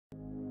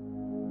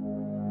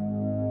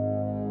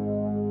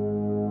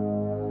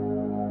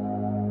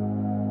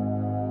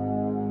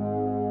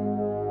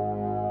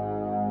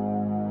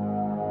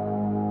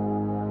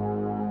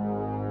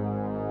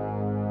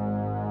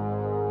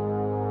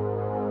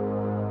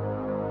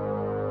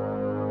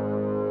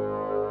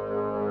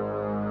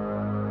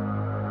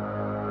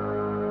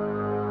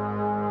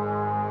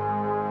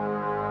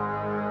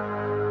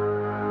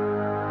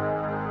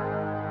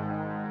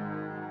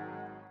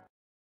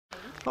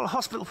Well,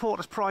 hospital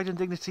porters, pride and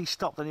dignity,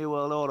 stop the New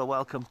World Order.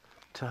 Welcome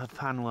to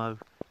Panwo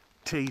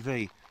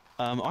TV.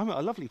 I'm at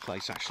a lovely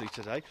place actually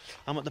today.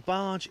 I'm at the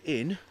Barge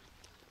Inn,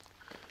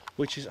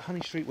 which is at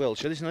Honey Street,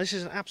 Wiltshire. This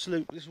is an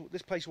absolute.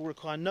 This place will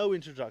require no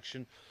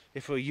introduction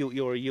if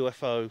you're a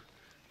UFO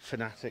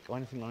fanatic or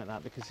anything like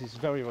that, because it's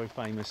very, very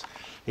famous.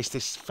 It's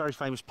this very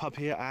famous pub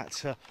here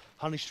at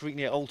Honey Street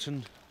near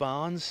Alton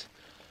Barnes.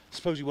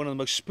 Supposedly one of the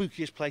most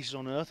spookiest places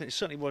on earth, and it's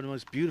certainly one of the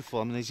most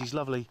beautiful. I mean, there's these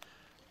lovely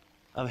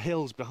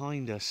hills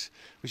behind us,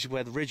 which is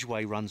where the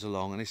Ridgeway runs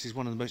along, and this is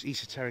one of the most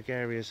esoteric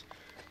areas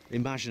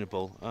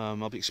imaginable.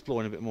 I'll be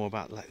exploring a bit more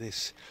about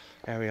this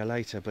area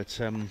later, but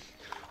I'm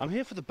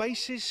here for the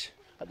bases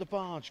at the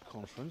Barge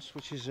conference,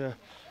 which is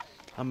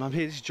I'm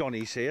here. This is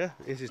Johnny's here.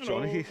 This is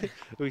Johnny,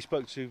 who we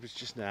spoke to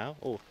just now,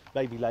 or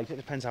maybe later. It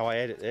depends how I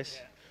edit this.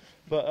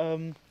 But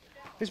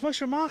it's the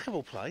most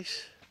remarkable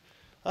place.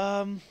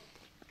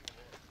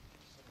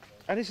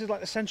 And this is like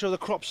the centre of the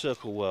crop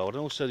circle world,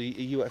 and also the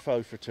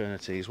UFO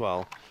fraternity as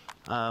well.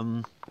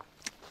 And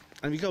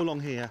we go along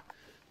here,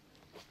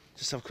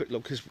 just have a quick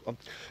look, because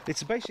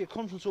it's basically a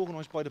conference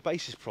organised by the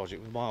Basis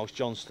Project with Miles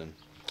Johnston.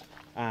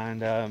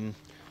 And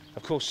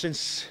of course,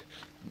 since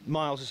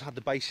Miles has had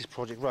the Basis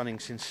Project running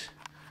since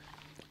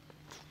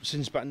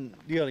about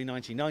the early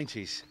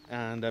 1990s,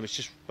 and it's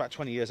just about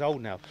 20 years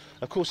old now.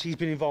 Of course, he's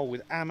been involved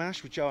with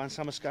AMASH, with Joanne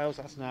Summerscales.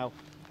 That's now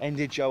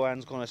ended.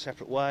 Joanne's gone a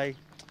separate way,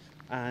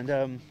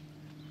 and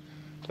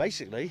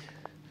basically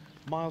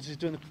Miles is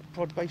doing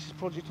the Basis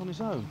Project on his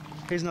own.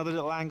 Here's another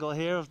little angle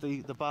here of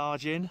the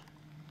Barge Inn,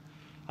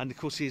 and of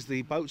course here's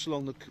the boats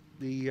along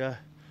the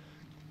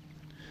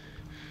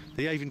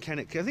Avon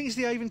Kennet. I think it's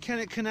the Avon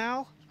Kennet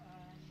Canal.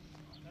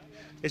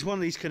 It's one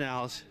of these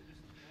canals.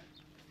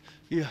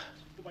 Yeah.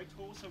 The white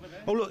horse over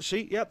there. Oh look,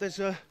 see, yep, there's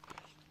a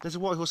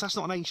white horse. That's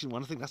not an ancient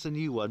one. I think that's a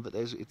new one, but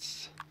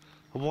it's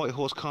a white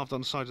horse carved on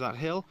the side of that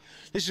hill.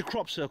 This is a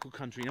crop circle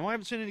country. Now, I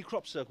haven't seen any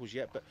crop circles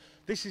yet, but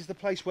this is the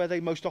place where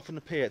they most often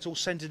appear. It's all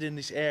centred in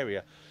this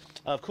area.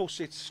 Of course,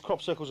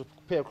 crop circles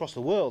appear across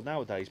the world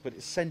nowadays, but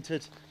it's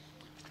centred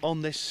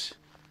on this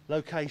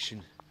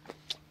location.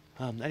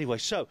 Anyway,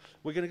 so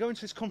we're going to go into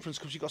this conference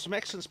because you've got some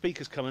excellent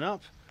speakers coming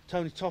up.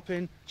 Tony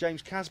Toppin,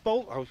 James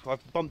Casbolt,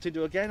 I've bumped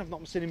into again. I've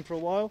not seen him for a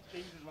while.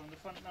 James is on the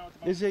front now.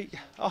 Is he?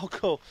 Oh,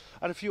 cool.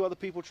 And a few other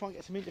people. Try and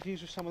get some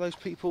interviews with some of those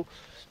people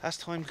as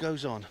time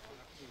goes on.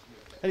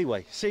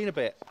 Anyway, see you in a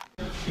bit.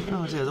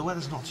 Oh dear, the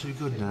weather's not too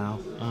good now.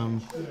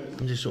 I'm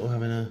just sort of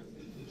having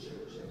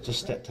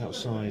just stepped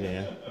outside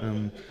here.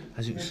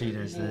 As you can see,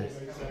 there's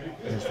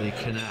the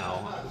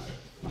canal.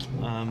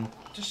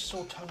 Just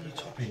saw Tony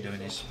Toppin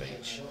doing his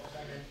speech.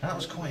 That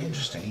was quite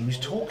interesting. He was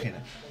talking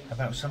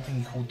about something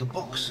he called the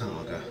Bock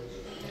saga,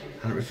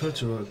 and it referred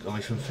to a guy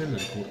from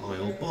Finland called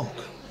Eyal Bock.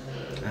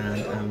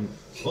 And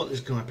what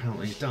this guy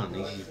apparently has done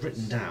is he's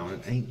written down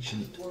an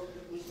ancient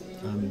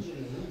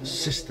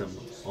system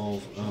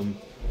of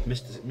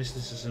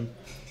mysticism,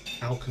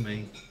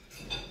 alchemy,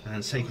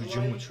 and sacred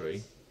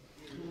geometry,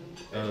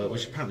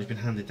 which apparently has been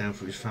handed down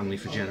through his family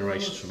for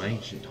generations from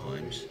ancient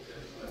times.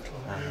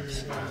 And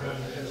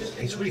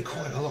it's really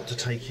quite a lot to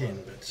take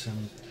in, but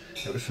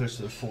it refers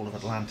to the fall of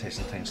Atlantis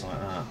and things like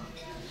that.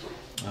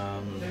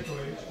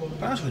 But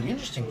that's really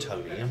interesting,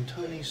 Tony.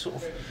 Tony's sort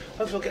of.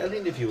 Hopefully, I'll get an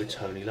interview with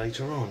Tony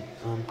later on.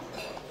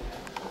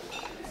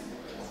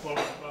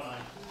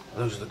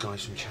 Those are the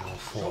guys from Channel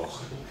 4.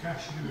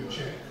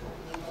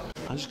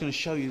 I'm just going to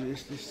show you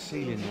this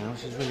ceiling now.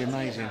 This is really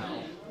amazing.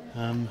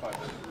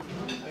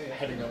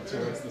 Heading up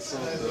towards the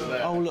source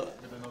there. Oh look,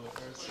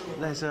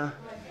 there's a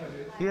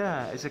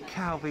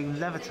cow being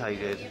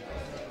levitated,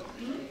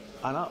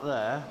 and up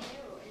there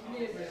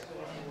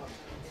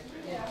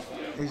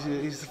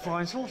is the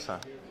flying saucer.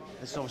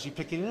 It's obviously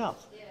picking it up.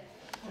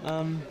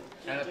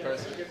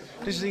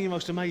 This is the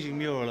most amazing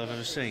mural I've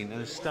ever seen,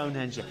 and it's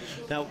Stonehenge.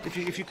 Now,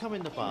 if you come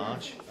in the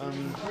Barge,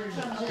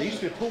 there used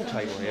to be a pool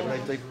table here,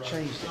 but they've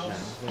changed it now.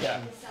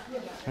 Yeah.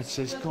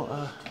 It's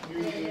got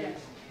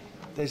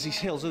there's these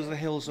hills. Those are the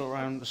hills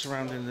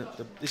surrounding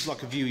this is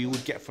like a view you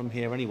would get from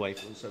here anyway.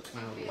 If it was so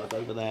cloudy, like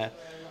over there.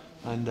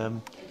 And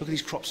look at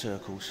these crop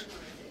circles.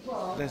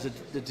 There's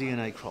the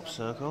DNA crop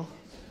circle.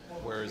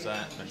 Where is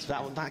that?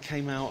 That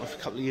came out a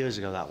couple of years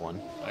ago. That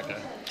one.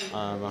 Okay.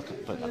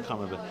 But I can't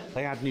remember.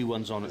 They had new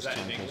ones on at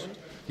time.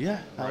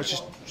 Yeah, that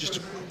was just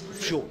a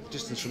short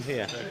distance from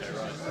here. Okay,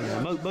 right.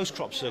 Yeah, most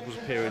crop circles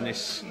appear in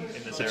this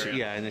area.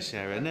 Yeah, in this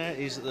area. And there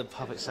is the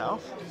pub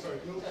itself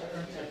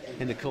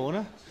in the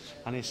corner,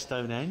 and here's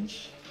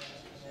Stonehenge.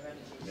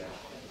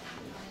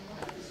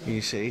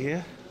 You see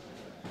here,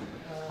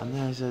 and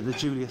there's the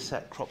Julia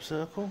Set crop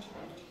circle.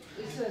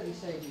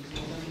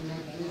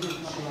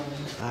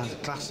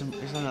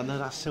 And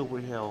that's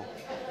Silbury Hill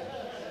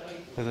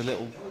with a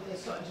little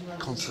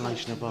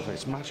constellation above it.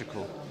 It's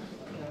magical.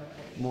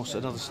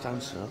 Another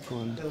stone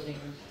circle, and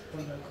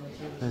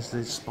there's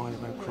the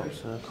Spiderweb crop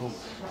circle.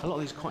 A lot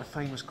of these quite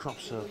famous crop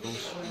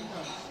circles.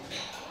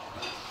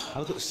 I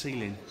look at the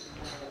ceiling.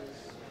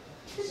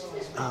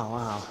 Oh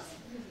wow!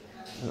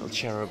 A little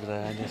chair over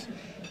there,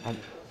 and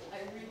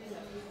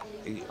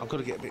I've got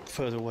to get a bit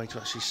further away to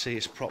actually see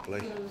it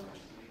properly.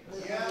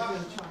 So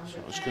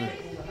I'm just going to...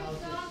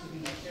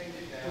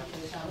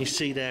 You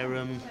see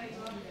there,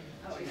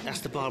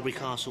 that's the Barbary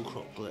Castle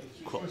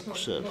crop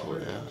circle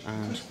there,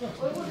 and...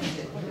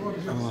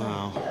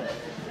 Wow.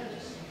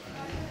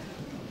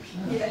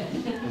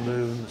 The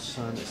moon, the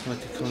sun, it's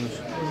like a kind of...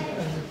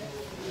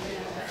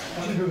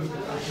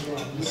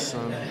 The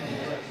sun.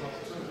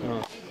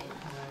 Oh.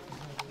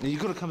 Now you've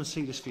got to come and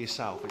see this for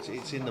yourself.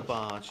 It's in the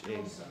Barge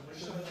in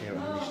here at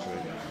Honey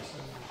Street,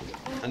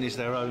 and it's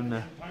their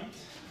own.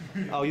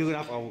 Oh, you're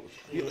gonna have. Oh,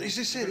 is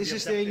this it? Is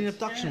this the alien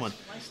abduction one?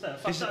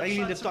 This is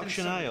alien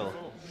abduction ale.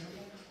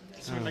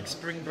 Something like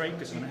spring break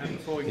or something happened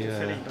before you get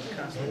Philly by the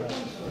castle.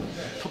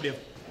 Probably a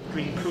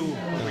green cool,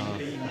 green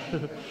clean. Do you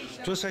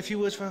want to say a few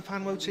words for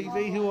Fanwo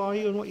TV? Who are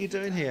you and what are you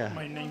doing here?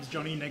 My name's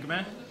Johnny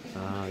Nigma.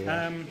 Ah,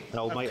 yeah. An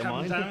old mate of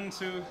mine. I've come down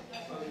to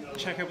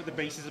check out what the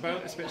base is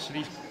about,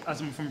 especially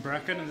as I'm from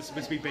Brecon, and there's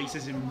supposed to be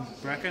bases in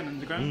Brecon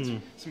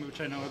underground, some of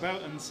which I know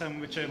about, and some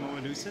which are more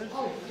elusive.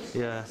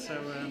 Yeah.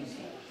 So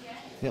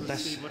yeah, we'll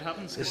see what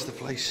happens. This is the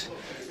place.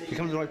 You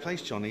come to the right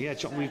place, Johnny. Yeah,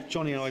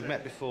 Johnny and I've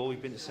met before.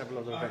 We've been to several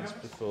other events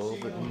before,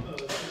 but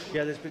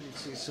yeah, there's been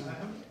some.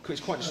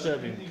 It's quite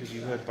disturbing because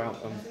you heard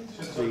about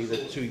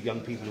the two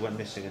young people who went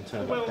missing and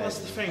turned up dead. Well, that's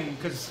the thing,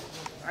 because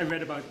I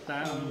read about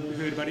that and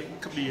heard about it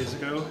a couple of years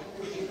ago,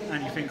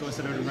 and you think, oh, it's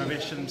a load of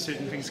rubbish and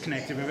certain things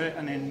connected with it,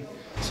 and then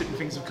certain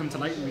things have come to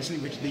light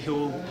recently, which the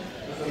whole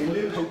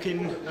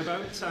poking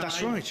about.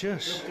 That's right,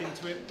 yes. Looked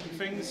into it and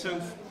things,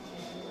 so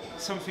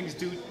some things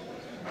do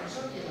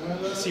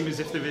seem as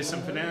if there is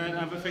something there, and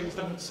other things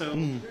don't. So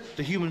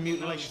the human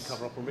mutilation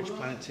cover up on Rich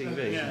Planet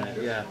TV. Yeah, isn't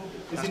it? Yeah.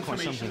 There's That's quite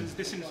information, something.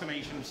 there's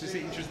disinformation, which is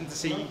interesting to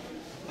see.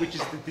 Which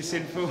is the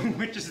disinfo,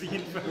 which is the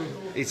info.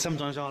 It's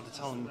sometimes hard to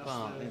tell them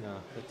apart, you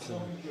know. But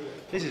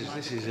this is.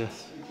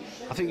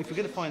 I think if we're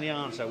going to find the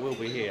answer, we'll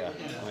be here.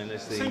 I mean,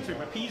 there's the. Same thing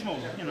with Peasmore,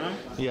 you know.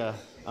 Yeah,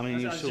 I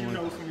mean, As you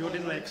know from your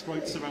little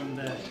exploits around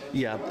there.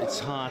 Yeah, it's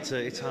hard to.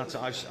 I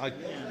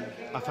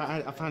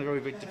found it very,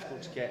 very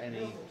difficult to get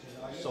any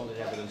solid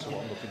evidence of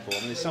what I'm looking for. I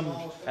mean, there's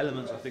some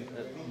elements I think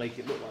that make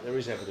it look like there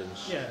is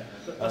evidence. Yeah,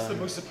 that's the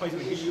most surprising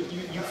thing.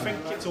 You think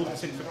it's all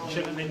this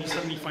information, and then you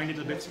suddenly find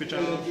little bits which are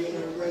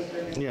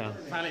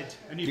valid,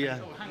 and you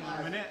think, oh, hang on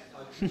a minute,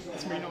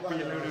 this may not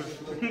be a load of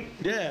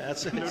yeah,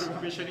 that's it. A load of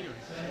rubbish anyway.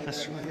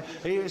 That's right.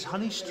 Here is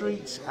Honey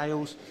Street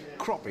Ales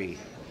Croppy.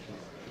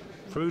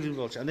 Food and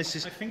Vulture, and this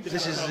is. I think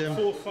this is 4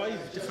 or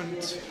 5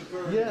 different.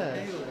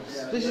 Yeah,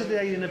 this is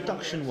the alien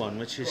abduction one,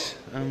 which is.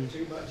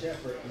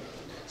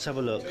 Let's have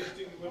a look.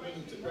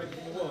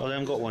 Oh, they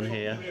haven't got one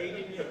here.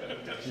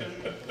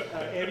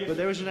 But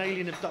there is an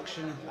alien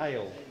abduction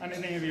ale. And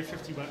in Area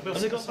 51. Have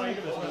they got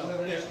cider as well?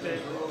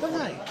 Have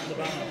they?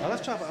 I'll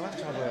have to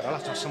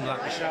have some of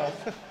that myself.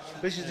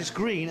 This is this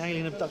green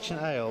alien abduction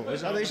ale.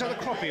 Is that the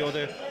croppy or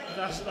the?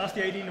 That's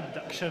the alien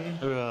abduction.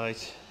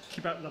 Right.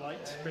 Keep out the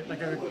light, a bit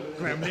like a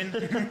gremlin.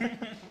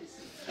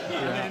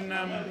 And then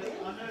I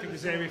think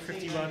there's Area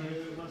 51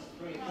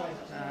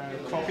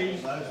 copy.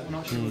 I'm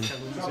not sure which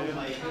other one's here.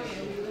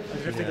 I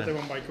don't think that they're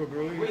on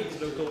microbrewery. It's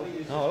local.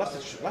 Oh, I'll have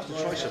to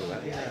try some of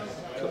that. Yeah.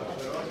 Cool.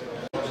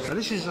 So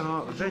this is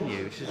our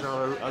venue. This is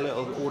our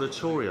little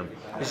auditorium.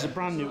 This is a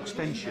brand new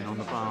extension on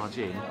the Barge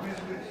Inn.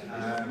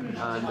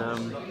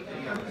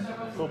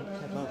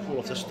 Don't fall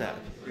off the step.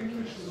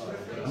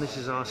 And this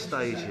is our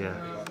stage here.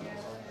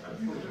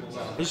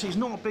 It's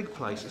not a big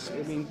place.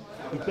 I mean,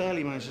 we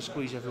barely managed to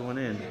squeeze everyone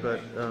in, but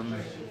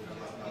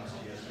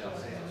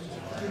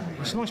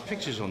there's nice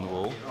pictures on the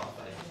wall.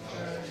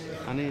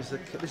 And this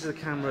is the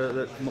camera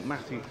that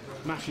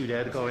Matthew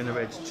there, the guy in the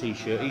red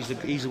t-shirt.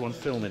 He's the one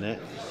filming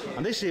it.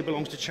 And this here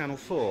belongs to Channel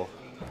 4.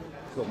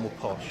 A lot more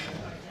posh.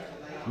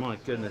 My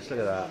goodness, look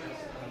at that.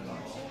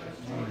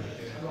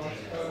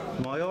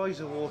 My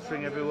eyes are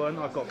watering, everyone.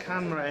 I've got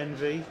camera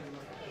envy.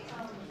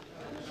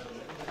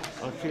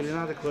 I feel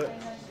inadequate.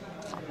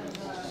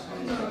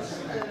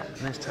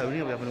 And there's Tony,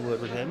 I'll be having a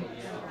word with him.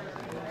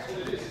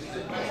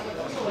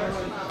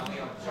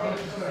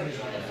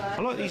 I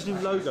like these new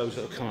logos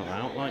that have come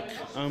out, like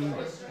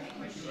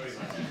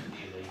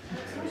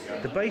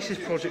the Basis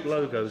Project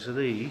logos are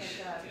these,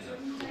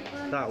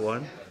 that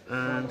one,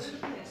 and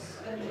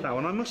that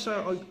one. I must say,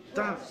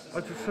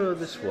 I prefer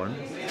this one.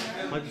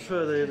 I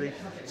prefer the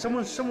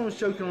someone was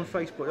joking on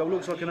Facebook. It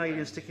looks like an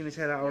alien sticking his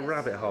head out of a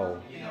rabbit hole.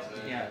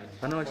 Yeah.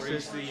 And I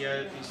he's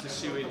the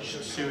sewage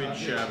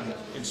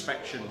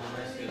inspection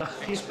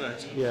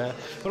expert. Yeah,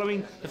 but I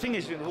mean, the thing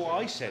is, what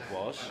I said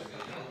was,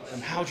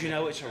 how do you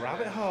know it's a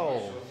rabbit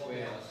hole?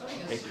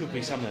 It could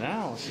be something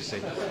else, you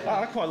see.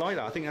 I quite like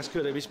that. I think that's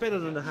good. It's better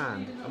than the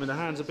hand. I mean, the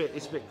hand's a bit.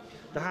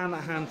 The hand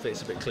that hand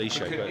fits a bit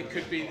cliche. It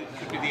could be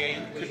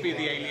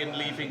the alien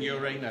leaving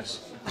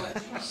Uranus.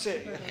 That's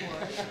it.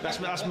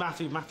 That's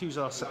Matthew. Matthew's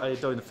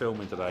doing the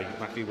filming today.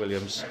 Matthew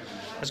Williams.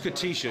 That's a good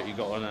T-shirt you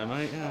got on there,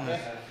 mate.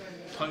 Yeah.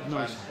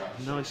 Nice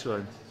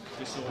one.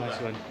 Nice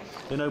one.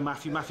 You know,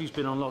 Matthew's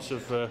been on lots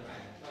of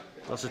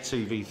Lots of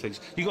TV things.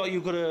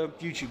 You've got a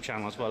YouTube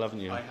channel as well, haven't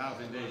you? I have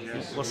indeed,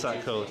 yes. What's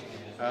that called?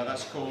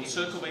 That's called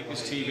Circle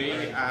Makers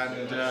TV,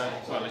 and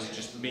well, it's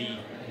just me,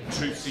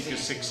 Truth Seeker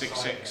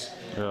 666.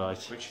 Right.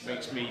 Which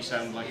makes me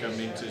sound like I'm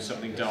into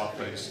something dark,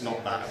 but it's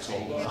not that at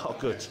all. Oh,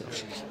 good.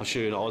 I'm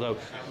sure you're not. Although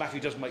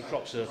Matthew does make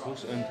crop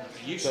circles, and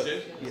Used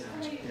to. Yeah.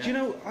 Do you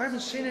know? I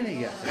haven't seen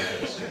any yet.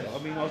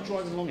 I mean, I was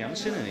driving along. I haven't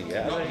seen any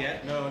yet. Not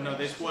yet. No.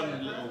 There's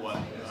one little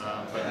one,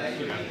 but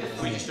you know,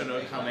 we just don't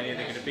know how many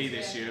they're going to be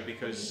this year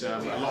because a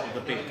lot of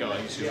the big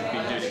guys who have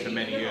been doing it for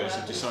many years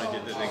have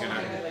decided that they're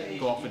going to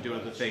go off and do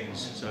other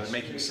things. So they're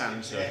making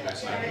sand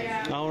circles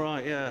now. Oh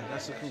right, yeah.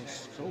 That's a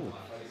cool.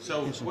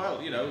 So,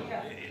 well, you know,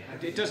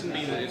 it doesn't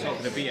mean that it's not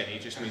going to be any,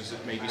 it just means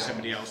that maybe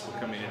somebody else will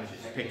come in and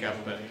pick up,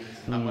 but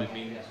that might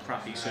mean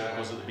crappy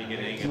circles at the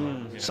beginning.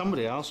 And, you know.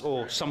 Somebody else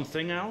or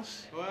something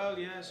else? Well,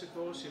 yes, of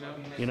course, you know.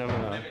 You never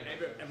know.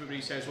 Everybody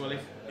says, well,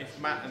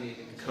 if Matt and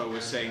Co are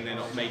saying they're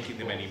not making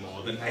them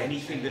anymore, then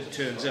anything that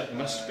turns up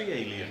must be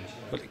alien.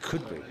 Well, it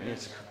could be.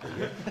 Yes.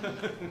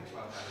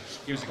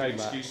 Gives a good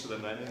excuse for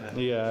them then, isn't it?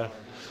 Yeah.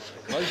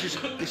 Well,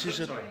 this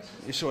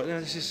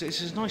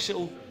is a nice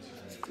little.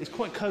 It's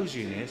quite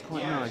cosy in here. It's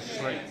quite nice.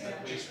 It's like,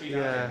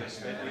 yeah.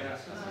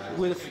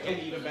 With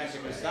even better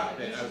because that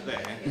bit out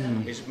there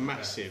is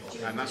massive,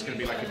 and that's going to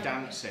be like a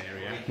dance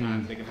area,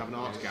 and they can have an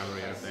art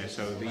gallery out there.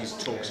 So these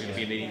talks are going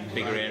to be in an even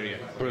bigger area.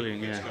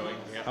 Brilliant, yeah.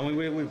 I mean,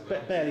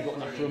 we've barely got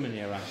enough room in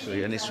here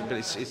actually, and it's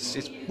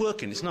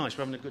working. It's nice.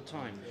 We're having a good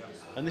time.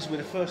 And we're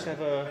the first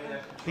ever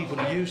people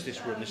to use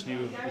this room, this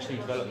new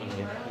development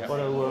here. Yep.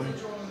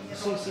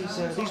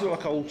 But these look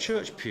like old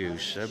church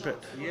pews. They're a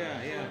bit,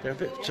 they're a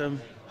bit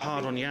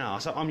hard on the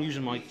arse. I'm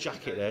using my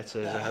jacket there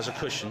as a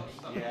cushion.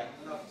 Yeah.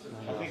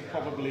 I think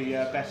probably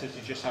better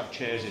to just have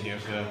chairs in here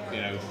for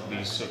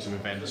these sorts of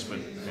events. But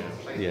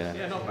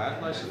yeah, not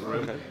bad. Nice little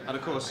room. Okay. And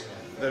of course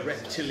the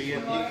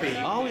reptilian being.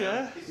 Oh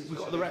yeah, we've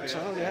got the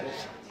reptile. Yeah.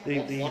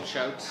 Watch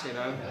out, you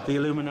know. The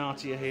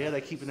Illuminati are here.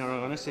 They're keeping their eye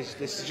on us. This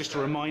is just to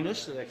remind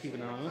us that they're keeping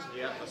their eye on us.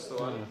 Yeah, that's the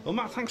one. Well,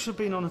 Matt, thanks for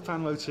being on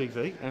Fanlo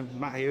TV. And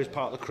Matt here is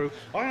part of the crew.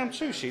 I am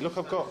too. See, look,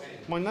 I've got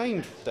my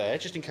name there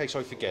just in case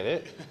I forget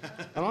it.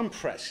 And I'm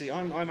press. See,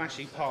 I'm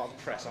actually part of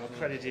the press. I'm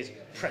accredited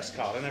press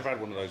card. I never had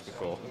one of those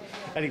before.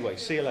 Anyway,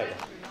 see you later.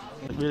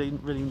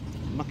 Really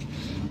mucky.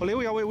 Well, here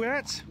we are.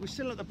 We're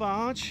still at the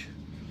barge.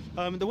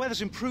 The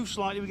weather's improved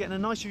slightly. We're getting a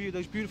nice view of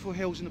those beautiful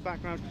hills in the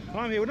background. And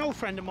I'm here with an old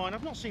friend of mine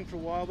I've not seen for a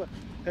while, but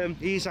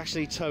he is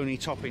actually Tony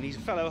Topping. He's a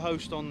fellow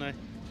host on the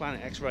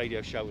Planet X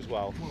radio show as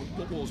well.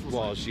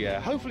 Was, yeah.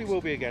 Hopefully will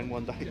be again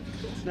one day. Yeah.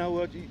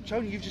 Now,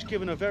 Tony, you've just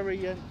given a very...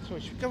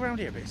 sorry, should we go around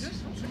here a bit?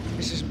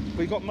 Yes,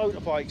 we've got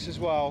motorbikes as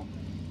well.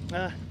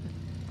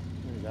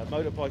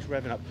 Motorbikes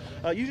revving up.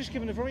 You've just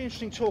given a very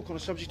interesting talk on a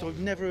subject I've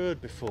never heard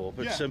before.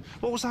 But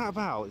what was that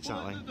about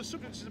exactly? Well, the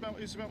subject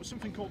is about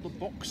something called the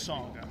Bock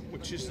saga,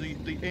 which is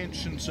the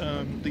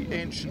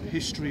ancient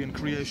history and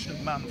creation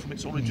of man from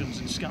its origins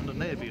in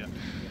Scandinavia.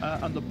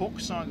 And the Bock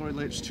saga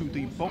relates to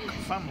the Bock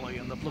family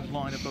and the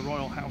bloodline of the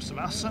royal house of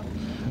Assa.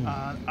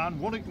 And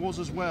what it was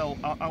as well,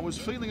 I was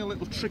feeling a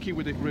little tricky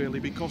with it really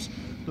because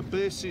the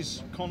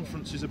basis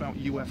conference is about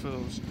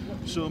UFOs.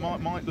 So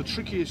the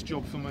trickiest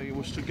job for me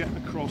was to get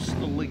across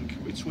the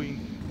link between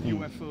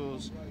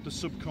UFOs, the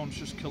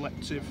subconscious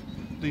collective,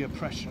 the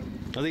oppression.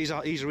 Now these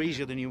are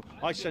easier than you.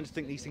 I tend to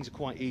think these things are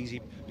quite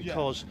easy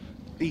because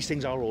these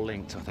things are all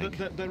linked. I think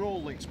they're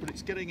all linked, but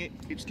it's getting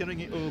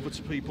it over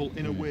to people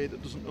in a way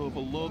that doesn't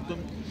overload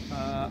them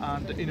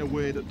and in a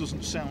way that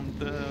doesn't sound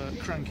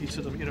cranky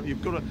to them. You know,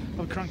 you've got to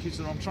have cranky to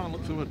them. I'm trying to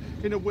look for a word.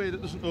 In a way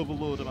that doesn't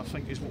overload them, I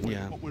think is what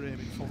we're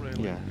aiming for,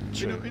 really. Yeah,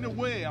 true. In a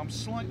way, I'm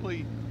just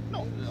slightly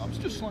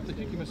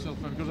kicking myself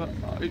now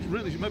because it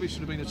really maybe should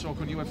have been a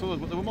talk on UFOs,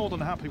 but they were more than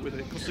happy with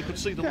it because they could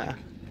see the link,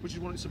 which is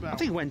what it's about. I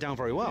think it went down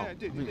very well. Yeah, it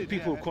did.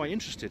 People were quite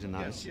interested in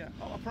that. Yes, yeah.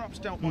 I perhaps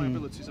doubt my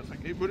abilities. I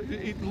think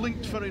it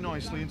linked very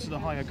nicely into the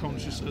higher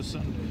consciousness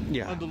and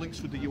the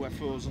links with the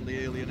UFOs and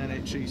the alien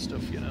NHE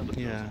stuff. You know.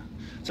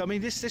 So I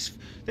mean, this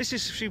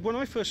is see, when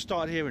I first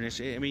started hearing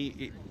this. I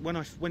mean, when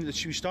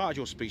you started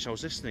your speech, I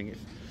was listening.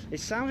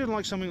 It sounded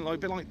like something like a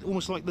bit like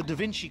almost like the Da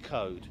Vinci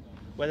Code.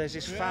 Where there's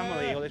this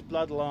family or this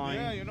bloodline.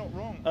 Yeah, you're not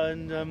wrong.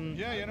 And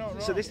you're not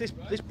wrong. So this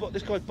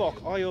guy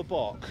Bock, Io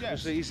Bock.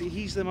 Yes.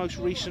 He's the most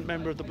recent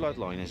member of the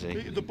bloodline, is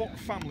he? The Bock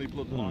family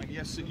bloodline.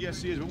 Yes,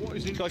 he is. But what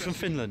is interesting? Guy from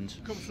Finland.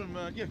 Comes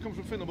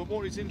from Finland. But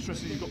what is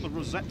interesting, you've got the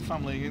Rosette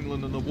family in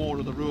England and the War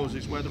of the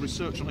Roses, where the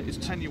research on it is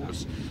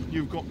tenuous.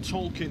 You've got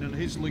Tolkien and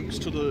his links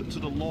to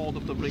the Lord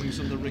of the Rings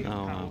and the Ring of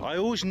Power. I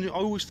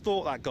always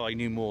thought that guy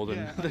knew more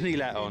than he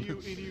let on.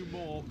 He knew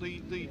more.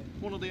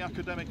 One of the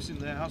academics in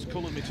there has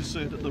collared me to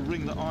say that the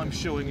ring that I'm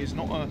showing is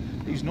not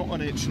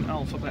an ancient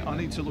alphabet. I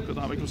need to look at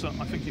that because I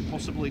think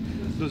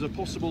there's a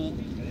possible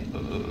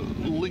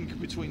link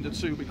between the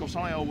two because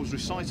Io was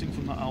reciting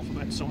from that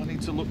alphabet, so I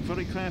need to look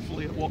very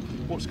carefully at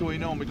what's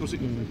going on because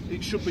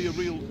it should be a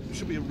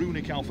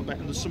runic alphabet,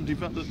 and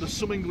there's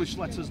some English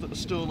letters that are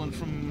stolen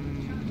from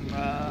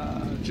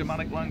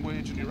Germanic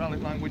language and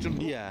Uralic language, and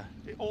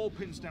it all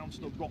pins down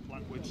to the rock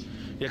language.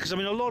 Yeah, because I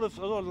mean, a lot of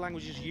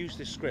languages use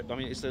this script. I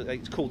mean,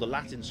 it's called the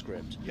Latin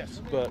script.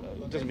 Yes. But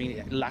it doesn't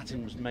mean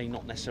Latin may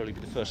not necessarily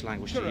be the first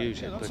language to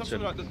use Yeah, it. that's But,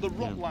 absolutely right. The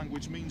rock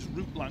language means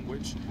root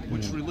language,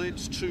 which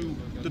relates to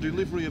the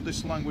delivery of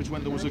this language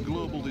when there was a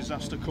global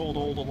disaster called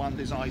All the Land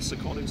is Ice,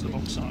 according to the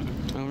Box Saga.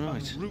 Oh,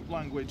 right. And root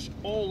language,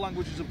 all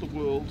languages of the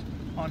world,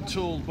 I'm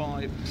told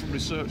from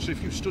research,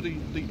 if you study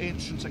the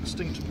ancient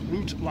extinct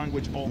root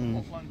language or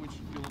rock language,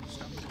 you'll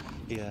understand it.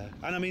 Yeah,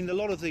 and I mean a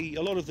lot of the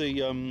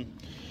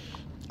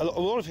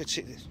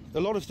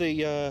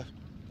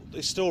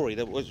story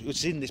that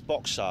was in this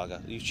box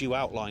saga, which you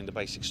outlined the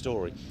basic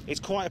story. It's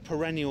quite a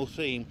perennial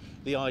theme,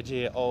 the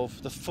idea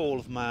of the fall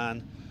of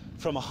man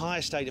from a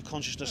higher state of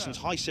consciousness and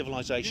high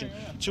civilization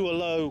to a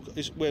low,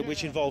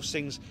 which involves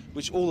things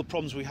which all the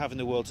problems we have in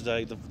the world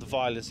today, the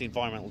violence, the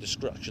environmental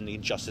destruction, the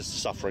injustice, the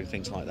suffering,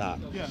 things like that.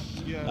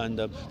 And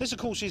this, of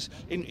course, is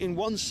in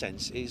one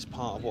sense is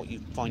part of what you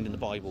find in the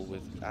Bible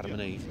with Adam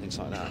and Eve, things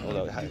like that.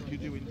 Although you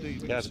do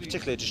indeed. it has a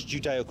particularly just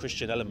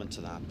Judeo-Christian element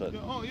to that. But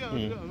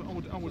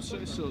I would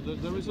say so.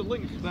 There is a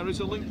link. There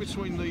is a link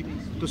between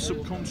the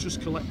subconscious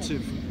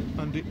collective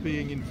and it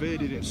being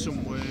invaded in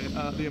some way.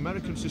 The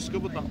Americans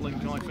discovered that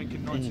link, I think,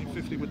 in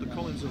 1950 with the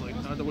Collins elite.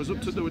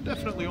 They were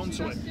definitely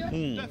onto it.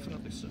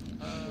 Definitely so.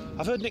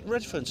 I've heard Nick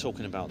Redfern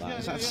talking about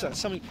that. That's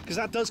something, because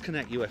that does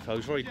connect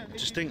UFOs very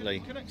distinctly.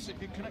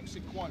 It connects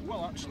it quite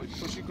well, actually,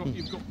 because you've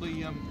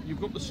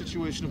got the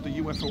situation of the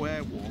UFO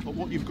air war, but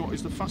what you've got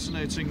is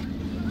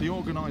the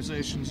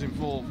organisations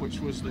involved, which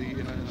was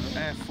the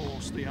Air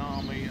Force, the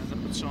Army, and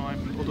at the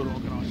time other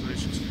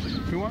organisations,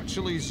 who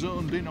actually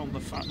zoned in on the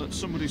fact that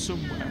somebody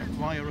somewhere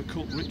via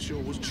occult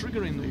ritual was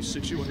triggering these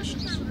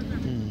situations,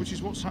 which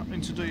is what's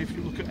happening today. If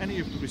you look at any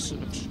of the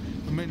research,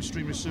 the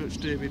mainstream research,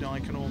 David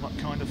Icke and all that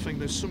kind of thing,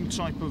 there's some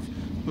type of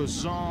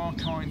bizarre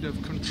kind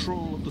of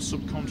control of the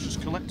subconscious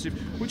collective,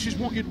 which is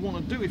what you'd want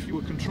to do if you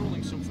were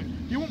controlling something.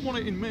 You wouldn't want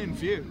it in main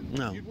view.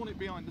 No. You'd want it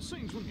behind the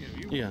scenes, wouldn't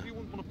you? You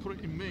wouldn't want to put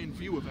it in main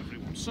view of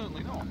everyone.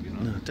 Certainly not. You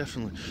know? No,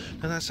 definitely.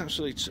 No, that's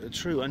absolutely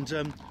true. And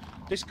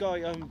this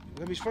guy,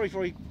 it's very,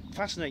 very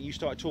fascinating. You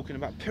started talking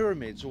about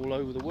pyramids all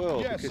over the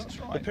world. Yes, because that's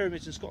right. the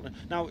pyramids in Scotland.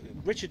 Now,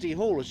 Richard D.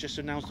 Hall has just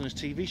announced on his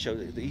TV show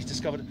that he's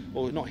discovered,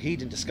 or not, he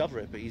didn't discover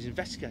it, but he's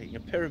investigating a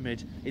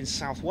pyramid in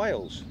South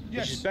Wales,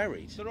 which is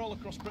buried. They're all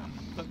across Britain.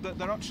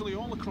 They're actually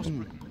all across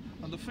Britain.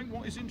 And the thing,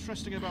 what is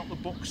interesting about the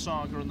Box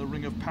Saga and the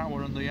Ring of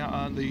Power and the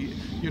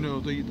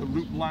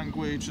root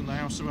language and the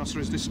House of Asa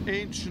is this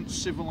ancient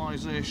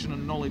civilization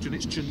and knowledge, and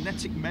its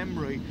genetic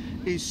memory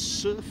is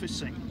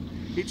surfacing.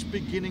 It's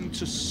beginning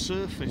to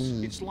surface.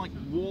 It's like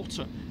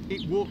water.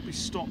 It won't be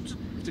stopped.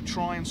 If they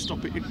try and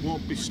stop it, it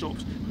won't be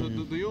stopped.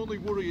 The only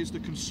worry is the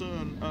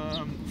concern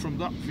from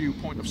that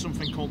viewpoint of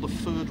something called the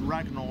third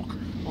Ragnarok,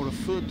 or a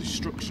third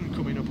destruction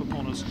coming up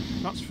upon us.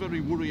 That's very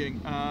worrying,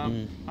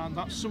 and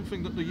that's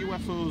something that the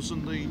UFOs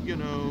and the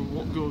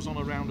what goes on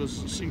around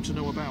us seem to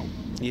know about.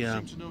 Yeah.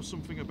 They seem to know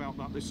something about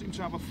that. They seem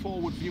to have a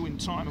forward view in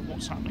time of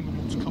what's happening and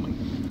what's coming.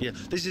 Yeah,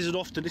 this is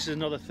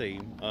another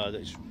theme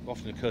that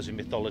often occurs in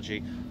mythology,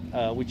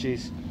 which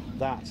is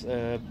that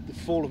the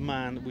fall of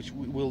man, which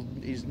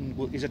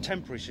is a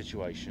temporary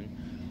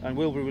situation, and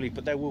will be really,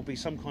 but there will be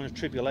some kind of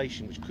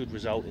tribulation which could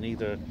result in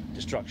either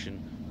destruction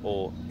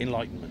or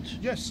enlightenment.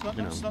 Yes,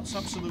 that's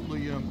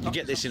absolutely. You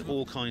get this in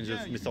all kinds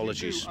of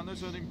mythologies. You do, and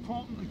there's an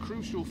important and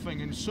crucial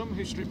thing in some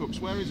history books.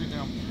 Where is it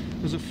now?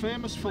 There's a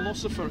famous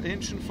philosopher,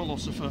 ancient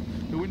philosopher,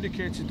 who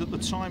indicated that the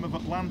time of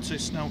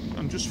Atlantis. Now,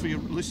 and just for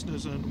your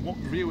listeners and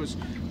viewers,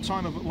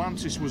 time of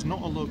Atlantis was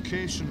not a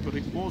location, but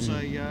it was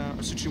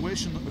a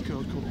situation that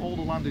occurred called All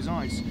the Land is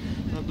Ice.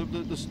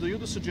 The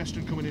other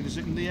suggestion coming in is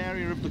in the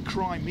area of the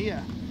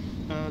Crimea.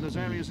 There's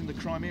areas in the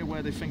Crimea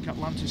where they think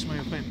Atlantis may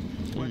have been,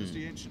 where there's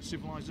the ancient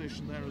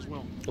civilization there as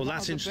well. Well,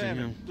 that's interesting,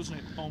 bearing, doesn't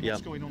it, on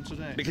what's going on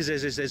today? Because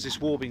there's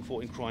this war being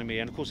fought in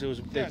Crimea, and of course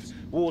there's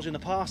wars in the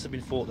past have been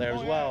fought there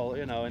as well.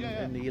 In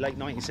the late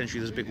 19th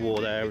century, there's a big war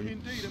there.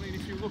 Indeed, I mean,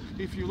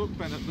 if you look,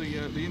 Ben, at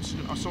the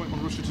incident, I saw it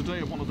on Russia Today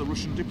of one of the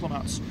Russian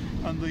diplomats,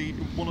 and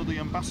one of the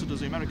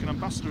ambassadors, the American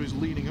ambassador, is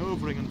leaning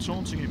over him and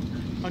taunting him,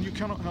 and you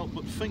cannot help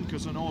but think,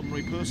 as an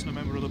ordinary person, a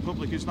member of the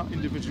public, is that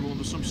individual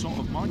under some sort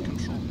of mind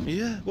control?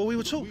 Yeah, well, we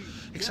were told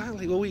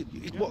exactly. Well,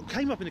 what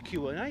came up in the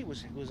Q&A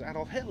was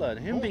Adolf Hitler and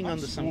him being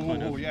under some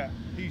kind of. Oh yeah,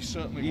 he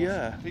certainly was.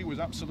 Yeah, he was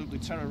absolutely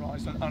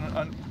terrorised,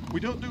 and we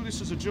don't do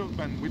this as a joke,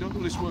 Ben. We don't do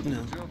this work as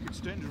a joke. It's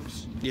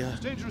dangerous. Yeah,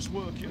 it's dangerous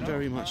work,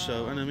 Very much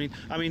so. And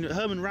I mean,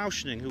 Hermann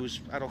Rauschning, who was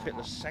Adolf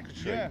Hitler's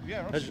secretary,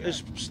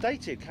 has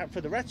stated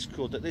for the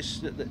record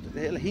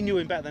that he knew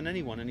him better than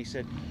anyone, and he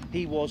said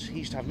he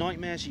used to have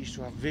nightmares, he used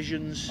to have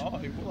visions.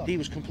 He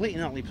was completely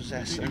and utterly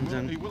possessed.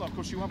 He will. Of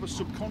course, you have a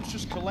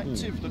subconscious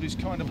collective that is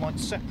kind of like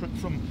separate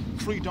from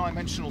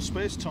three-dimensional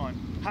space-time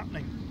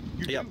happening.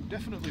 You Yep. do,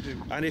 definitely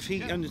do. And if he,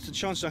 Yeah. and the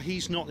chances are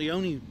he's not the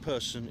only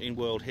person in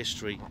world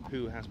history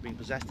who has been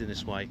possessed in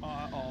this way.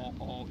 Yeah.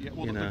 Well,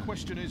 You the know.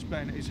 question is,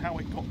 Ben, is how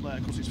it got there,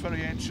 because it's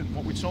very ancient.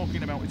 What we're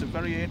talking about is a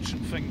very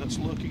ancient thing that's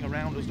lurking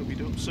around us that we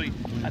don't see,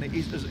 and it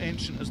is as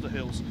ancient as the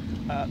hills.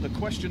 The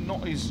question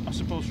not is, I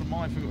suppose, from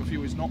my point of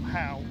view, is not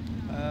how,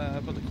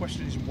 but the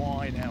question is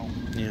why now.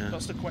 Yeah.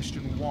 That's the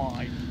question,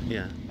 why.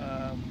 Yeah.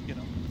 You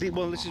know.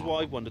 Well, this is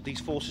what I've wondered. These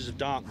forces of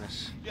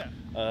darkness. Yeah.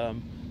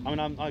 I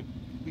mean,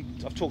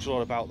 I've talked a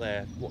lot about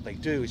what they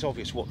do. It's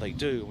obvious what they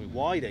do. I mean,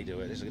 why they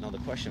do it is another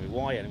question. I mean,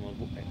 why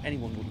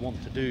anyone would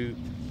want to do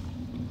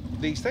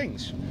these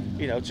things?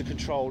 You know, to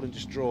control and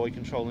destroy.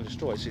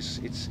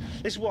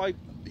 It's why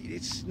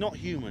it's not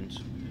human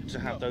to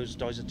have those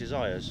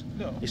desires.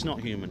 No. It's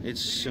not human.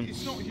 It's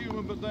not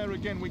human, but there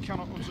again, we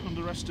cannot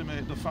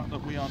underestimate the fact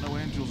that we are no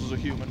angels as a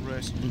human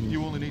race.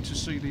 You only need to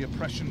see the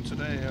oppression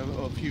today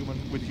of human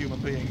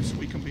beings.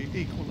 We can be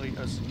equally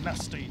as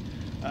nasty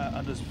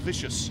and as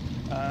vicious.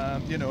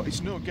 You know,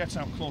 it's no get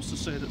out clause to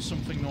say that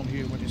something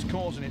non-human is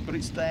causing it, but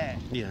it's there.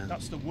 Yeah.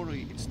 That's the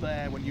worry. It's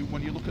there when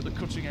you look at the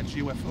cutting edge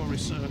UFO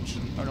research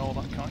and all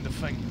that kind of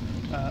thing.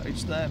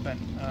 It's there, Ben.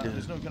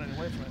 There's no getting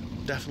away from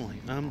it. Definitely.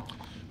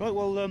 Right.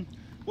 Well.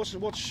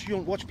 What's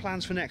your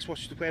plans for next?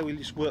 Where will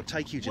this work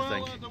take you? Do you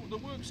think? The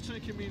work's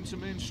taking me into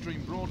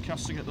mainstream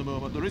broadcasting at the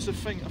moment. There is a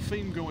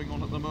theme going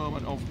on at the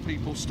moment of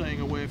people staying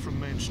away from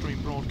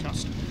mainstream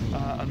broadcast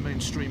and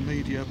mainstream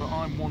media, but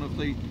I'm one of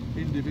the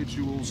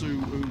individuals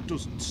who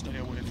doesn't stay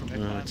away from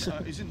it. Right.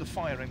 And, is in the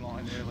firing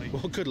line, really.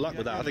 Well, good luck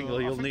with that. I think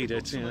you'll need we've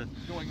it. got Yeah. something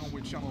going on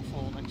with Channel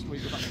 4 next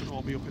week, but that should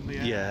all be up in the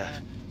air. Yeah.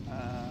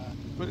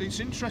 But it's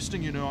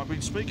interesting, you know, I've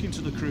been speaking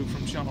to the crew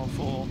from Channel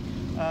 4,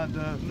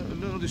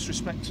 and no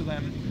disrespect to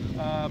them,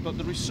 but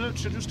the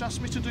researcher just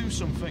asked me to do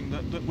something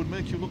that would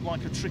make you look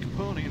like a trick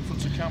pony in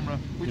front of camera.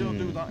 We don't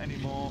do that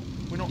anymore.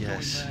 We're not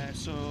Yes. going there,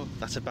 so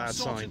That's a bad I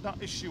sorted sign.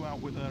 that issue out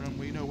with her, and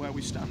we know where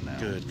we stand now.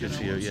 Good know,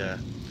 for you. so- Yeah.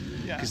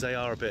 Yeah. Because they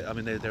are a bit. I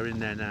mean, they're in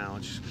there now.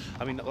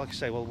 I mean, like I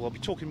say, we'll be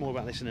talking more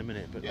about this in a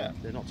minute. But Yeah.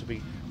 they're not to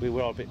be.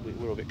 We're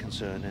a bit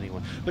concerned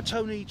anyway. But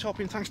Tony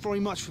Topping, thanks very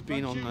much for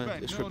being Thank on you,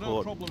 Ben. this No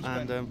report. problems,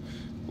 and Ben.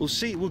 we'll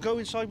see. We'll go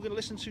inside. We're going to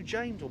listen to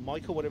James or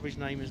Michael, whatever his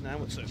name is now.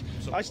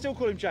 I still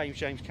call him James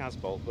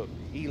Casbolt, but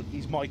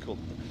he's Michael.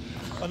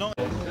 And I-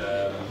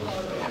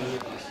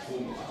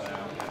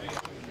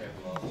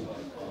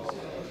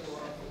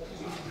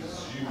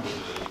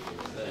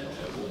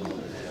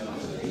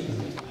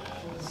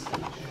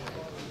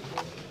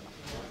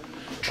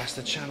 That's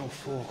the Channel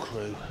 4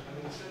 crew.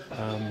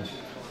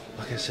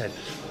 Like I said,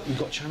 we've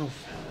got Channel.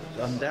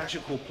 They're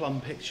actually called Plum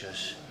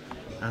Pictures,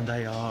 and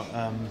they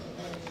are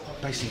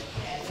basically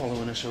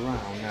following us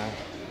around now.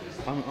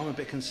 I'm a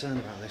bit concerned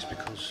about this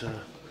because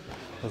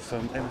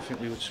of everything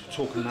we were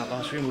talking about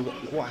last year.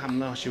 What happened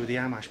last year with the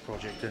Amash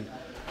project and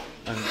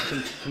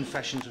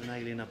Confessions of an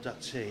Alien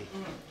Abductee.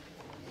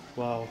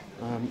 Well,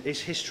 is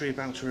history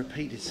about to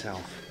repeat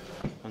itself?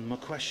 And my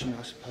question,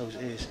 I suppose,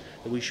 is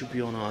that we should be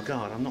on our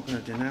guard. I'm not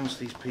going to denounce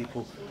these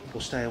people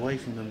or stay away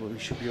from them, but we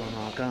should be on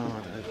our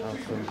guard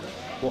from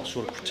what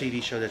sort of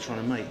TV show they're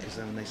trying to make. Because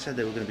they said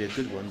they were going to be a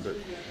good one, but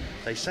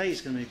they say it's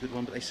going to be a good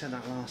one, but they said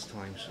that last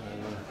time. So,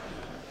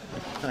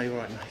 no, you're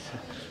right, mate.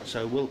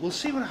 So we'll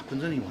see what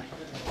happens anyway.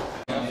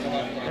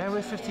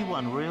 Area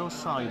 51, real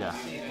cider.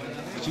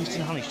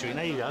 Houston Honey Street.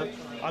 There you go.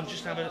 I'm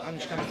just having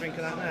a drink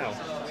of that now.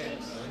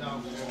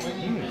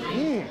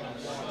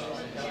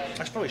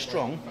 That's probably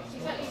strong.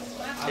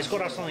 It's got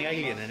to have something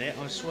alien in it,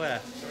 I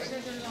swear.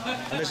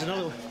 And there's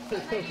another. I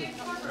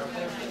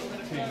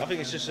think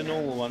it's just a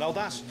normal one. Oh,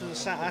 that's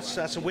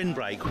a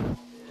windbreak.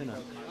 You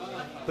know.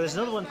 But there's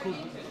another one called.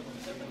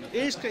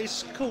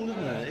 It's cool,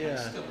 isn't it?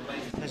 Yeah.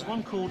 There's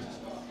one called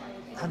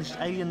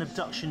Alien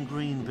Abduction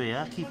Green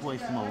Beer. Keep away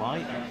from the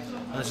light.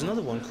 And there's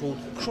another one called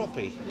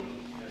Crappie.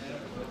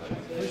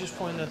 Let me just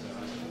find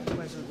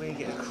where you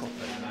get a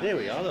crappie. There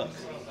we are. Look.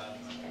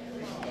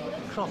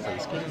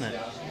 Crappie's good, isn't it?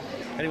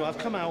 Anyway, I've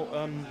come out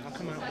of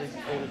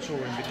the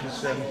auditorium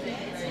because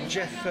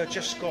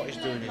Jeff Scott is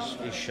doing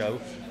his show,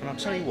 and I'll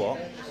tell you what.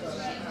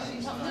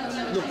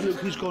 Look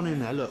who's gone in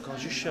there. Look, I'll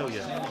just show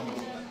you. I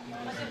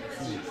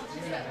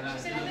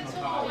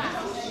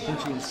think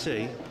you can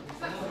see.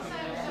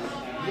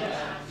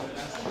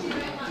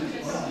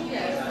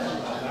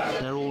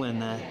 They're all in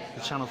there.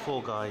 The Channel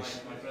 4 guys.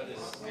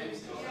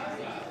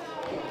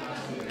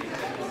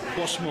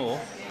 What's more?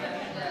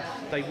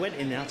 They went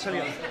in there. I'll tell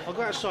you. I'll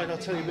go outside. I'll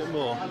tell you a bit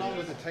more. How long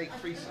does it take?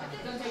 3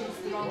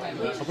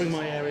 seconds. I'll bring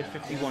my Area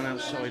 51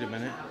 outside a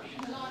minute.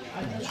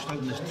 Just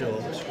open this door.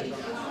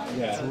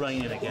 It's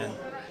raining again.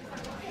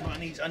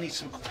 Right, I need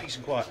some peace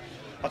and quiet.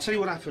 I'll tell you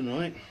what happened,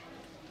 right?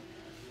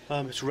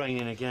 It's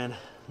raining again.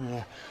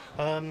 Yeah.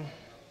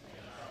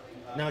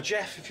 Now,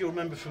 Jeff, if you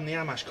remember from the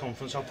Amash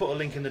conference, I'll put a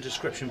link in the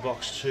description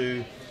box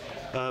to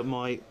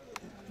my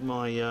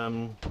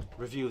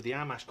review of the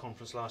Amash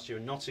conference last year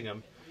in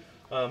Nottingham.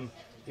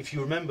 If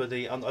you remember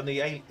the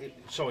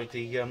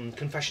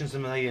Confessions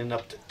of an Alien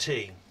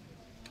Abductee,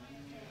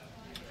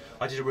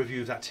 I did a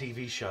review of that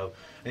TV show,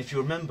 and if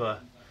you remember,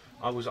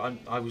 I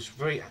was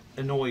very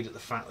annoyed at the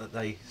fact that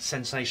they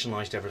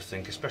sensationalised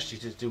everything, especially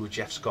to do with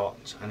Jeff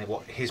Scott and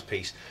his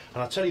piece.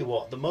 And I'll tell you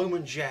what, the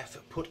moment Jeff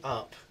put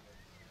up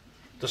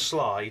the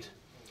slide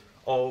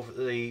of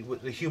the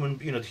human,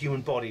 the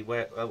human body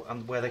where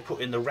they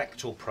put in the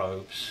rectal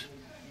probes,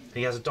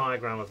 he has a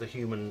diagram of the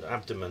human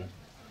abdomen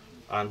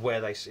and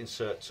where they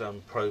insert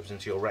probes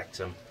into your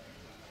rectum.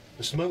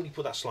 The moment he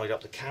put that slide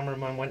up, the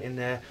cameraman went in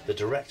there, the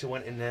director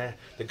went in there,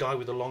 the guy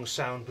with the long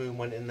sound boom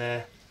went in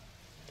there.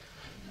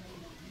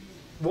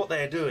 What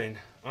they're doing,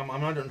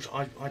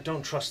 I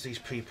don't trust these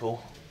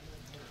people,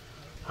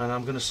 and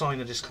I'm going to sign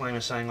a disclaimer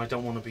saying I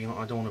don't want to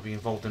be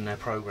involved in their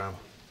program.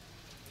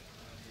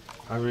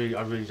 I really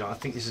don't. I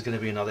think this is going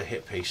to be another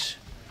hit piece,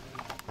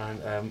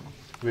 and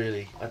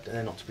really,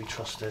 they're not to be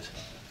trusted.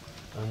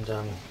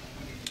 And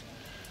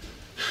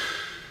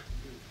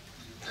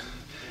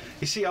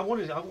you see, I'm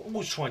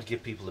always trying to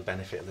give people the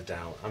benefit of the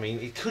doubt. I mean,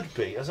 it could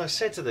be, as I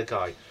said to the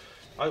guy.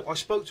 I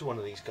spoke to one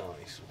of these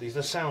guys,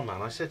 the sound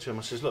man. I said to him,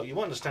 I says, look, you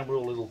understand we're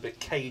all a little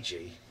bit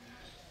cagey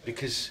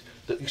because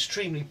the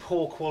extremely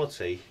poor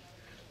quality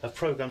of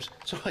programs.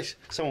 Sorry,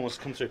 someone wants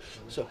to come through.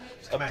 So,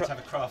 Come out to have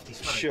a crafty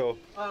smoke. Sure.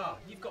 Ah,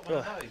 you've got one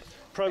of those.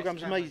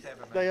 Programs made.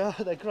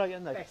 They're great,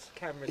 aren't they? Best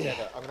cameras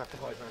ever. I'm gonna have to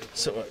buy one.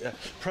 So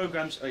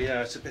programs. Oh,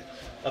 yeah, it's a bit.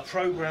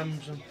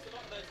 Programs.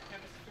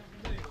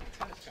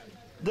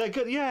 They're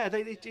good. Yeah,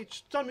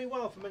 it's done me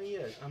well for many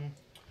years.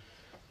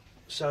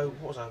 So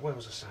where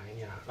was I saying?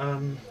 Yeah,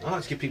 I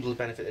like to give people the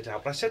benefit of the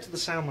doubt. But I said to the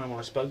sound man when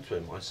I spoke to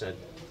him, I said,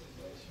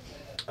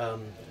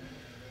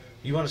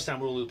 you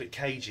understand we're all a little bit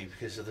cagey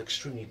because of the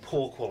extremely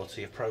poor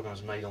quality of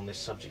programs made on this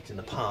subject in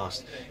the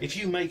past. If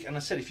you make, and I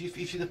said, if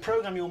the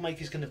program you'll make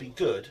is going to be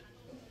good,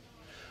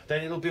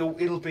 then it'll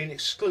be an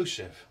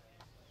exclusive.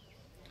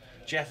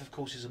 Jeff, of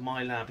course, is at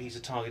my lab. He's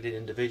a targeted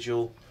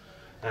individual,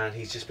 and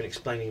he's just been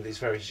explaining this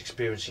various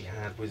experience he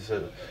had with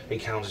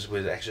encounters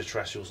with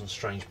extraterrestrials and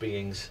strange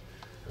beings.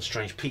 And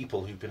strange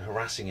people who've been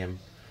harassing him,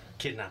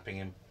 kidnapping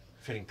him,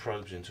 fitting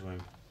probes into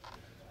him.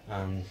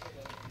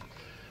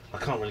 I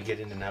can't really get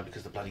in there now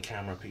because the bloody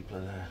camera people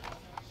are there.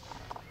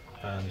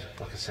 And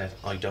like I said,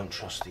 I don't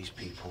trust these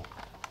people.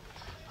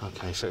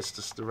 Okay, so it's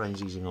just the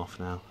rain's easing off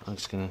now. I'm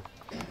just going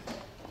to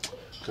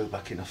go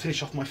back in. I'll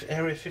finish off my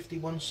Area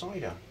 51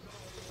 cider.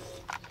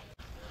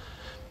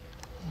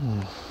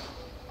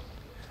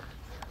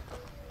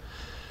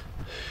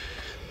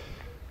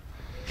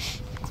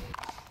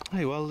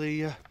 Hey, well,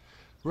 the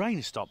rain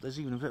has stopped. There's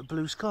even a bit of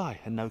blue sky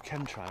and no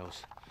chemtrails.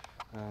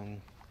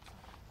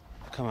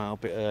 Come out a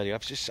bit early.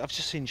 I've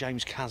just seen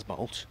James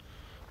Casbolt,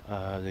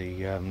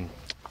 the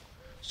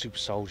super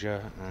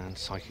soldier and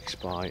psychic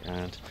spy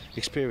and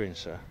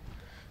experiencer.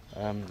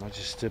 I've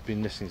just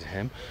been listening to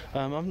him.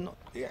 I'm not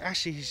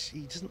actually.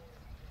 He doesn't.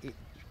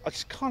 I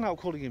just can't help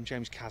calling him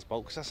James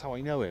Casbolt because that's how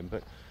I know him.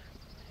 But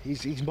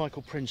he's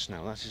Michael Prince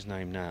now. That's his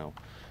name now.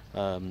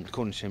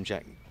 According to him,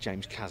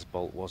 James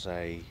Casbolt was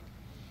a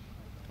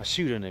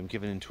pseudonym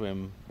given to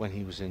him when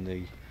he was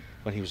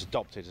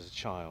adopted as a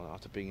child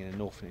after being in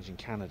an orphanage in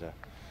Canada.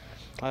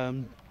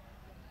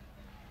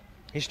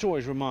 His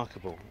story is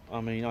remarkable. I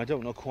mean, I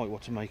don't know quite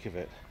what to make of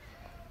it,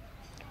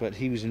 but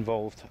he was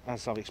involved,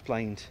 as I've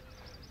explained,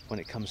 when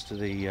it comes to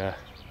the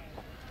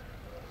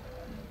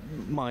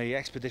my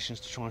expeditions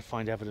to try and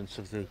find evidence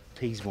of the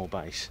Peasmore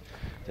base,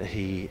 that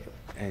he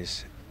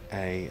is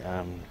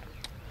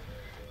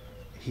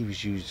he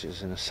was used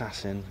as an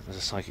assassin, as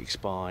a psychic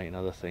spy and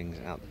other things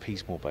out the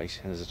Peasmore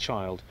base, and as a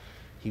child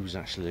he was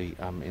actually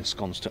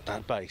ensconced at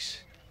that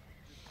base.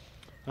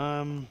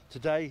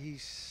 Today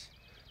he's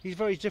a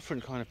very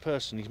different kind of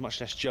person. He's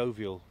much less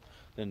jovial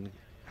than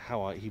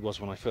how he was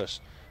when I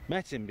first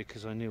met him,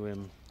 because I knew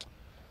him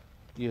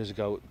years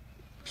ago,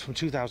 from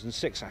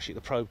 2006 actually,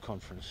 at the Probe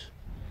conference.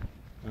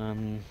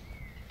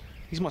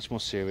 He's much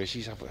more serious.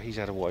 He's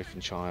had a wife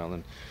and child,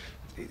 and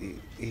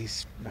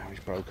his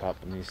marriage broke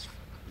up, and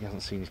he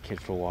hasn't seen his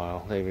kid for a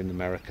while. They're in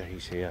America,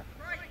 he's here.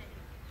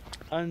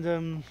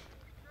 And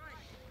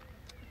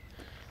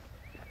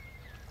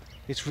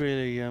it's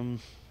really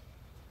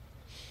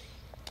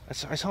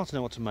it's hard to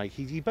know what to make.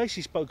 He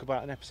basically spoke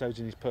about an episode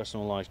in his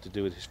personal life to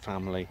do with his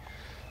family,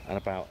 and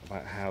about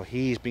how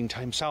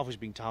himself is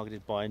being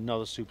targeted by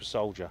another super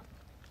soldier.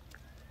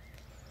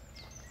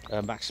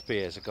 Max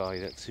Spears, a guy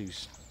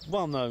who's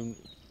well known,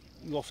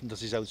 he often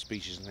does his own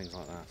speeches and things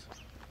like that.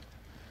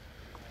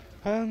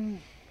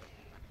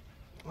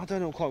 I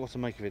don't know quite what to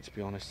make of it, to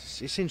be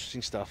honest. It's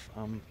interesting stuff.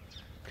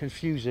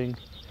 Confusing.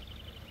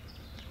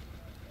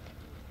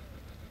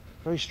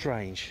 Very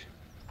strange.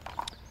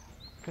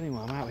 But anyway,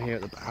 I'm out here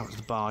at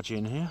the Barge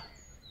Inn here.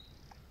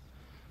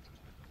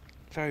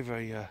 Very,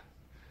 very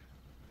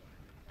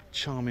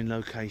charming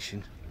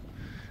location.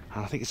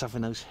 And I think it's up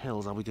in those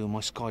hills. I'll be doing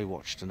my sky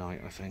watch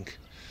tonight, I think.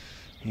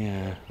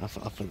 Yeah,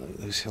 up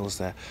those hills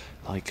there,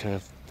 like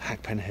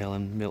Hackpen Hill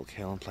and Milk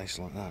Hill and places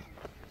like that.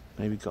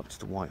 Maybe go up to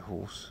the White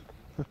Horse.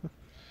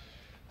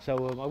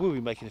 So I will be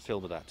making a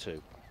film of that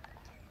too.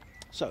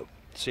 So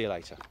See you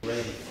later.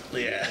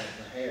 Yeah.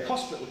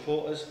 Hospital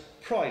reporters,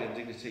 pride and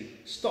dignity,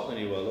 stop the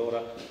New World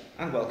Order,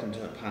 and welcome to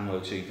Panlo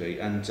TV.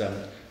 And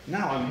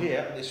now I'm here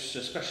at this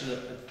special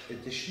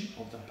edition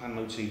of the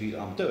Panlo TV that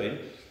I'm doing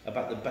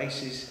about the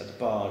Bases at the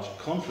Barge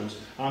conference.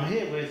 I'm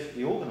here with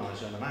the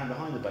organiser and the man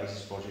behind the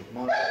Bases project,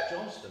 Michael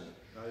Johnston.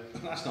 No,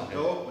 that's not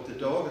him. Dog, with the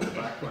dog in the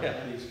background.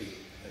 Yeah.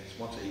 He just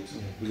wants to eat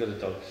something. We've got a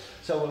dog.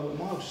 So,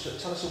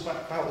 Miles, tell us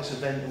about this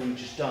event that we've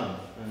just done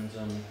and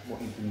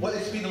what you've been. Well,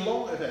 it's been a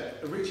long event.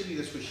 Originally,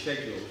 this was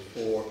scheduled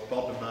for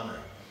Bodmin Manor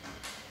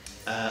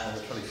on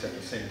the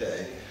 22nd, same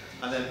day.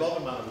 And then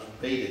Bodmin Manor was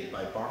raided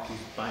by Barclays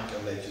Bank,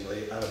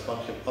 allegedly, and a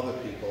bunch of other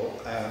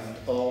people, and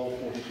all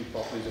 42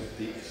 properties of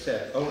the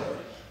said owner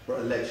were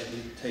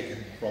allegedly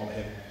taken from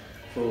him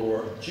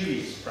for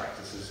dubious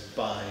practices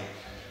by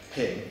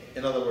him.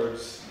 In other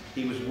words,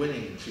 he was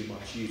winning too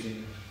much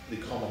using the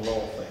common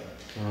law thing.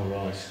 Oh,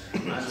 right.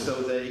 And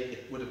so they,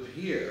 it would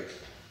appear,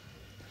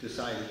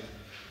 decided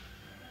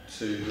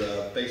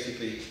to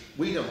basically,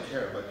 we don't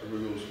care about the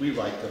rules, we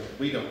write them,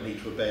 we don't need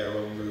to obey our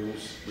own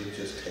rules, we'll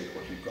just take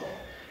what you've got.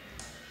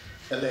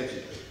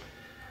 Allegedly.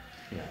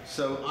 Yeah.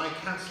 So I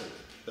cancelled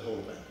the whole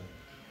event.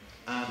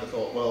 And I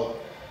thought, well,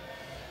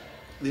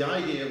 the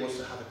idea was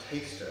to have a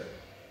taster,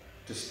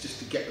 just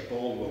to get the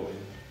ball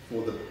rolling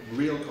for the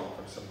real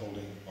conference I'm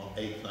holding on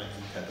 8th, 9th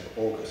and 10th of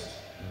August.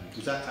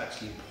 Because that's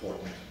actually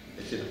important.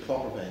 It's in a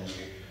proper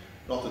venue.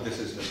 Not that this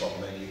isn't a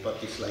proper venue, but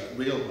it's like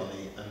real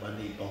money and I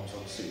need bums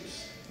on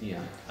seats.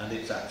 Yeah. And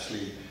it's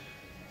actually,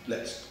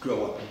 let's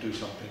grow up and do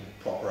something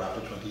proper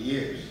after 20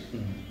 years.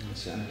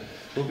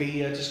 We'll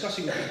be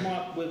discussing.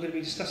 We're going to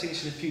be discussing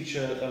this in a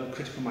future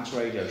Critical Mass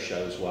radio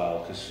show as well,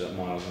 because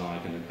Miles and I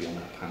are going to be on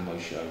that Panlo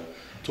show,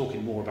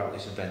 talking more about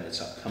this event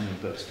that's upcoming.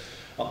 But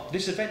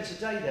this event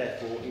today,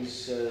 therefore,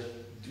 is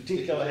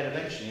did go ahead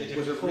eventually. It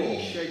was a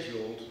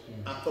rescheduled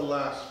at the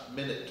last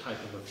minute type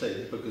of a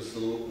thing because the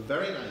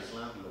very nice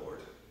landlord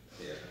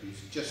here, who's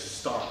just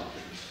started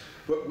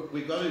things.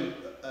 We've got to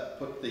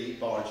put the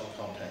Barge in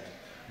context.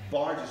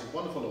 Barge is a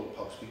wonderful old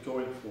pub. It's been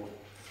going for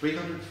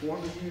 300,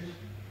 400 years?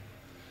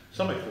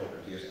 Something like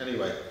 400 years.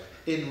 Anyway,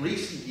 in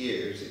recent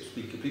years, it's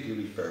been completely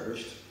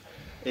refurbished.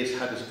 It's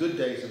had its good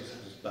days and it's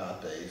had its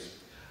bad days.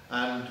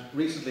 And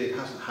recently, it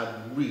hasn't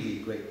had really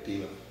a great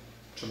deal of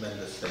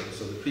tremendous things.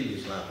 So the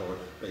previous landlord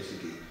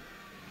basically,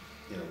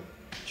 you know,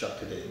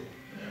 chucked it in.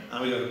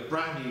 And we got a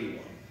brand new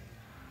one.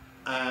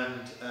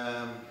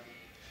 And,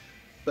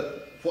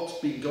 but what's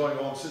been going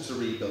on since the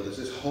rebuild is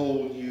this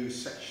whole new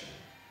section.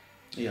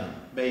 Yeah.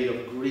 Made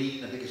of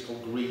green, I think it's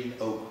called green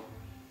oak.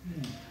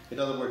 In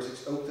other words,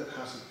 it's oak that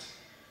hasn't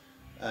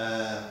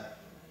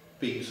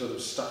been sort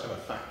of stuck in a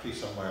factory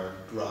somewhere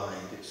and dried.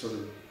 It's sort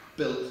of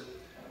built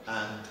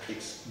and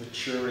it's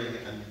maturing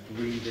and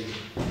breathing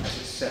as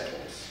it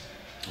settles.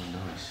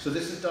 Oh, nice. So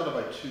this is done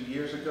about 2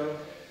 years ago.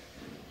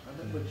 I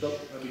think it was built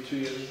maybe 2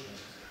 years.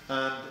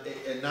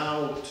 And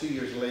now, 2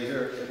 years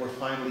later, we're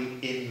finally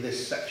in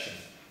this section.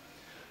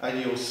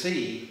 And you'll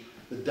see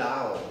the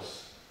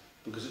dowels,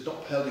 because it's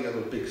not held together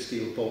with big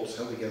steel bolts,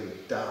 held together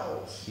with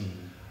dowels.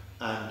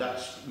 And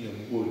that's, you know,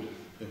 wood,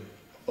 you know,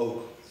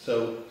 oak.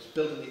 So it's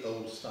built in the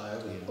old style,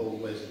 the old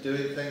ways of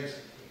doing things,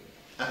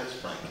 and it's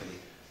frankly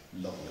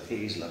lovely.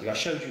 It is lovely. I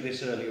showed you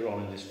this earlier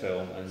on in this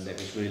film, and it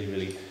was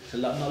really, it's a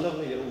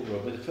lovely little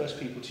room. We're the first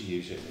people to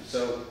use it. It's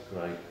so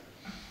great.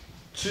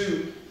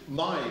 To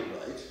my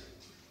right,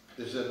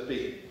 there's a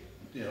big,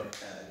 you know,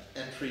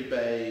 entry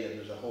bay, and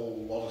there's a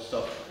whole lot of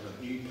stuff.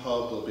 In a new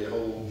pub, there'll be a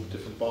whole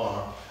different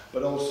bar,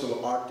 but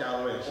also art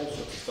gallery and all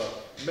sorts of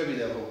stuff. Maybe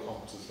they'll hold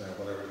conferences there,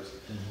 whatever it is.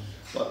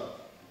 But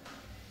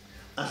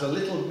as a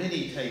little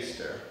mini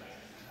taster,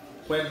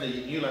 when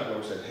the new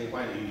landlord said, "Hey,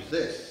 why don't you use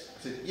this?"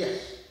 I said,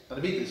 "Yes." And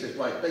immediately said,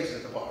 "Right, Basin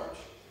at the Barge."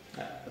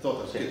 I thought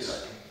that was a good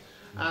sign.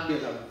 And we'll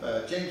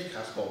have James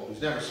Casbolt,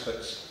 who's never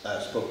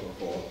spoken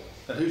before,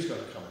 and who's going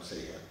to come and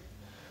see him.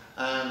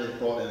 And they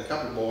brought in a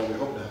couple more. We're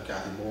hoping to have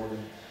Kathy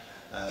Morgan,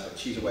 but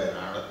she's away in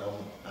Ireland at the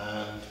moment.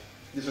 And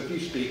there's a few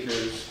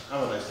speakers,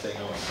 have a nice thing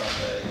on a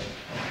Sunday,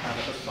 and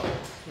it was fun.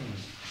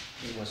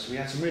 It was. We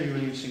had some really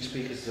interesting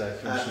speakers today.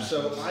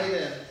 So I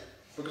then,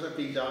 because I've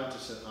been down to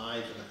St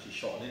Ives and actually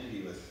shot an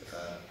interview with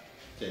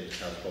James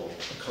Casbolt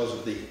because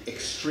of the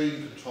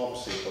extreme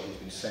controversy of what he's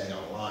been saying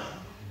online,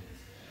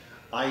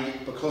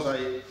 because I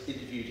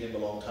interviewed him a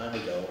long time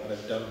ago and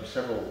I've done him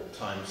several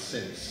times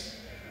since,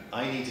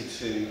 I needed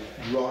to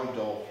round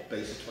off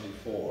Base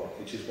 24,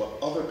 which is what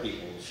other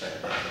people say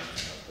about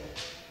James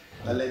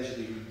Casbolt,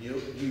 allegedly who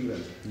knew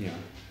him. Yeah.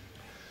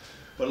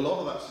 But a lot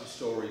of that's in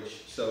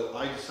storage, so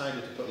I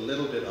decided to put a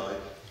little bit out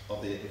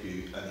of the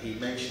interview, and he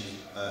mentioned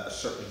a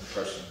certain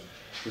person,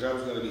 because I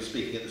was going to be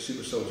speaking at the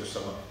Super Soldier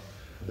Summit,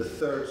 the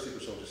 3rd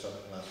Super Soldier Summit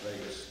in Las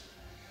Vegas.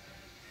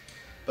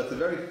 But the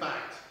very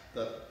fact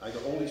that I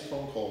got all these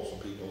phone calls from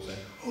people saying,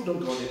 "Oh, don't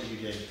go and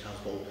interview James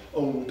Casbolt.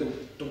 Oh,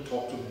 don't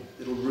talk to him.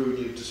 It'll ruin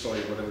you, destroy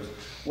you, whatever."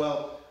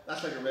 Well,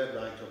 that's like a red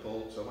rag to a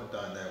bull. So I went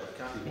down there with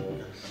Kathy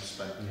Morgan and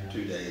spent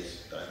 2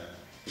 days down there.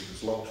 It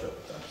was a long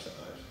trip down to St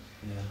Ives.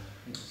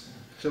 Yeah.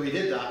 So we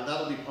did that, and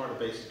that'll be part of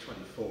Basic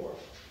 24.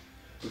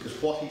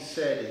 because what he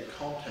said in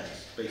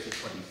context, Basic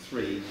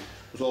 23,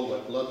 was all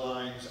about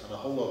bloodlines and a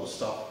whole lot of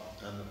stuff,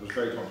 and it was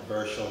very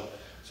controversial.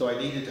 So I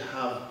needed to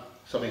have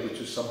something which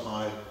would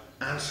somehow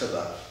answer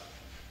that.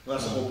 And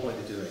that's the whole point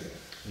of doing it.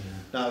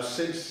 Now,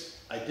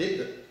 since I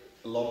did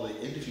a lot of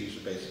the interviews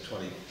for Basic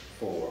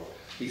 24,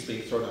 he's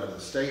been thrown out of the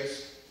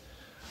States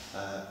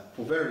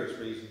for various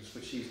reasons,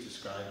 which he's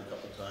described a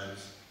couple of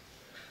times.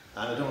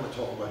 And I don't want to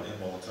talk about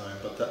him all the time,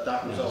 but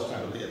that was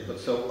ultimately it. But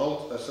so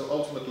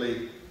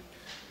ultimately,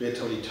 we had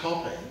Tony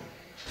Topping,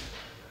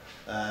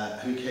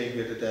 who came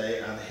here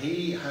today, and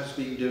he has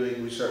been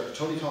doing research.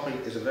 Tony Topping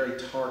is a very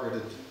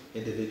targeted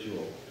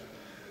individual.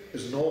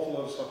 There's an awful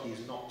lot of stuff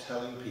he's not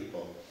telling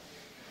people.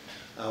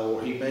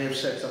 Or he may have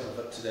said some of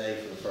it today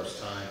for the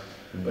first time,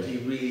 but he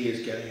really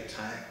is getting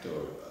attacked,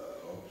 or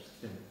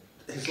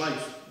his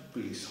life's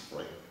really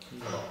suffering.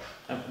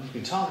 He's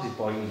been targeted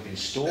by, he's been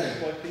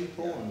stalked by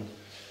people,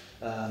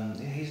 and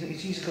he's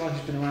a guy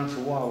who's been around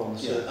for a while on the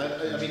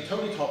circuit. I mean,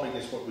 Tony Topping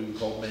is what we would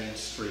call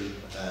mainstream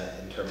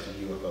in terms of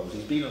UFOs.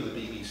 He's been on the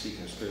BBC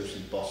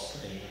Conspiracy Boss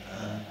thing.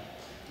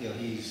 You know,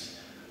 he's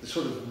the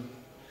sort of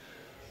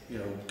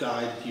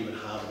guy that you would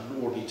have in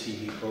an ordinary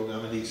TV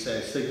program, and he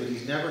says things, but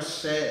he's never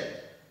said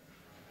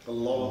a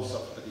lot of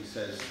stuff that he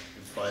says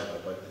in private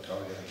about the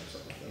targeting and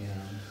stuff like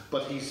that.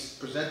 But he's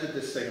presented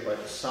this thing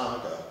about the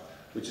saga,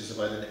 which is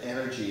about an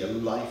energy, a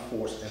life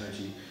force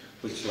energy,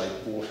 which, like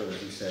water,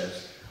 as he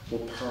says,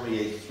 will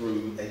permeate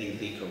through any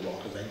leak or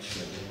rock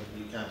eventually.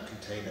 You can't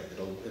contain it;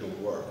 it'll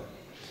work.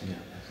 Yeah,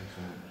 that's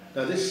right.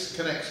 Now this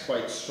connects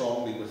quite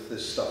strongly with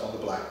this stuff on the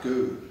black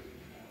goo,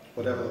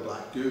 whatever the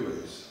black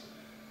goo is.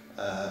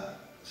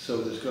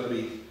 So there's going to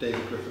be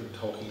David Griffin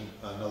talking,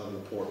 another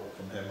report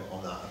from him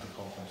on that at the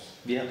conference.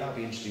 Yeah, that'd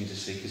be interesting to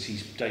see, because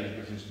David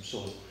Griffin's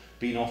sort of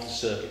been off the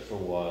circuit for a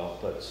while,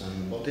 but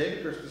well,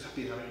 David Griffin's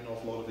been having an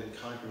awful lot of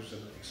encounters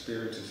and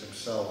experiences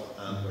himself,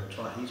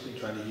 and he's been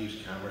trying to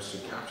use cameras to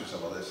capture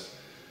some of this,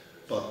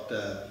 but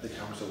the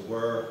cameras don't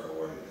work,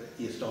 or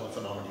he's done a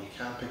phenomenon you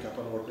can't pick up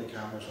on ordinary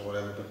cameras or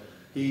whatever. But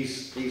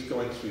he's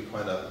going through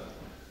quite a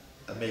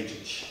major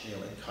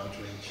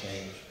encountering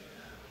change.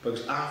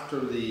 Because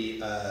after the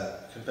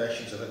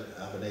Confessions of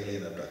an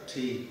Alien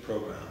Abductee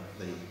program,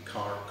 the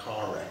car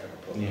wreck of a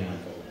program, I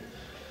call it,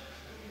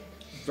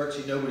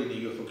 virtually nobody in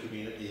the UFO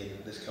community in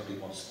this country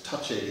wants to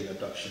touch alien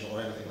abduction or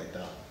anything like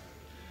that.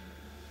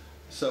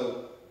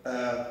 So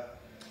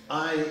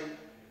I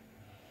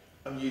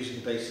am using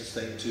the basis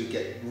thing to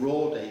get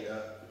raw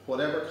data.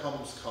 Whatever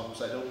comes.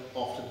 I don't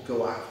often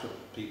go after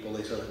people.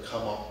 They sort of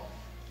come up,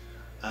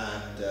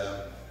 and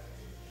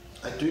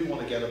I do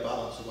want to get a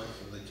balance away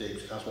from the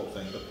James Caswell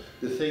thing, but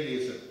the thing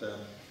is that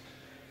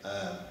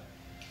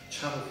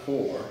Channel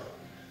 4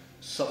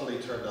 suddenly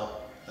turned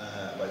up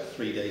about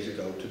 3 days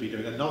ago to be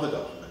doing another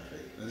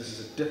documentary, and this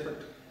is a different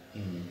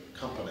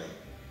company,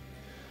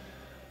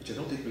 which I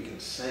don't think we can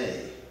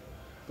say,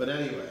 but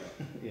anyway,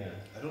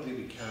 I don't think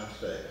we can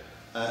say,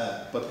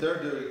 but they're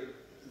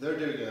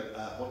doing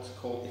a what's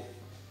called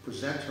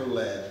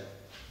presenter-led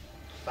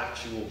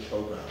factual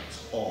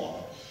programs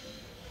on,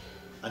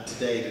 and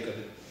today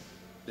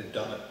they've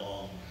done it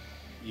on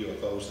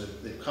UFOs.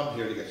 They've come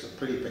here to get some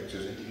pretty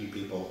pictures, interview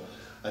people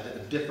at a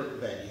different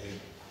venue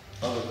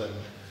other than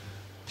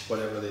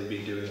whatever they've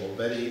been doing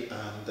already,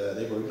 and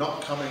they were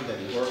not coming,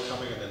 then they were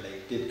coming, and then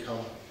they did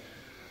come,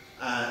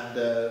 and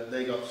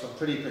they got some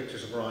pretty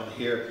pictures of around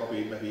here,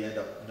 probably maybe end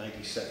up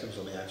 90 seconds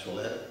on the actual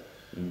edit,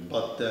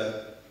 but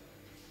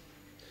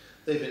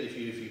they've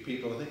interviewed a few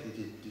people. I think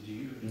they did. Did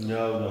you?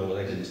 No,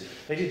 they didn't.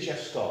 They did Jeff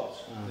Scott.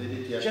 They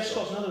did Jeff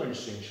Scott's another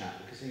interesting chap,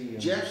 because he.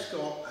 Jeff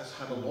Scott has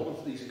had a lot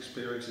of these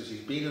experiences.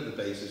 He's been in the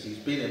bases. He's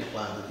been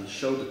implanted. He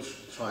showed the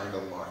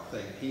triangle mark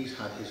thing. He's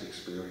had his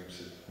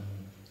experiences,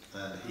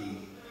 and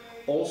he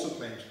also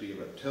claims to be a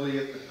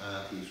reptilian,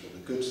 and he's from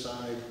the good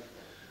side.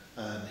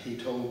 And he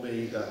told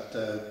me that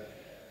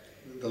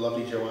the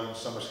lovely Joanne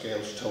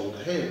Summerscales told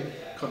him,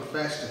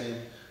 confessed to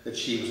him, that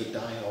she was a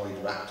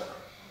dinoid raptor.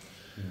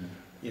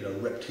 You know,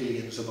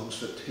 reptilians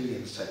amongst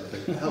reptilians type of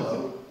thing.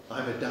 Hello,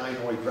 I'm a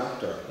dinoid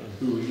raptor.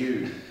 Who are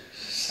you?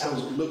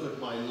 Look at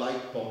my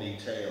light body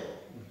tail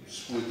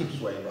swooping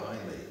swaying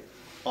behind me.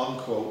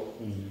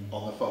 Unquote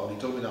on the phone.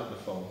 He told me that on the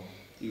phone.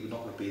 He would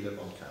not repeat it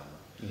on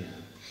camera.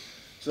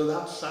 So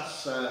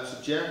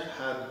so Jeff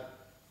had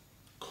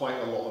quite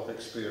a lot of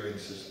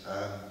experiences,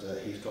 and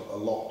he's got a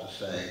lot to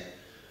say,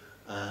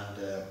 and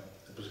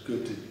it was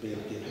good to be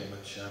able to give him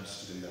a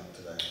chance to do that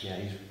today. Yeah,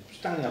 he's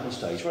standing up on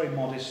stage, very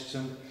modest,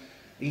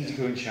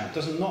 easygoing chap,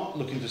 not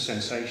looking for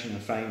sensation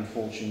and fame,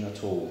 fortune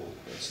at all.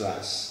 So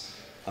that's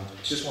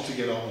just want to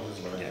get on with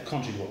his life. Yeah,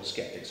 contrary to what the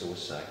skeptics always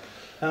say.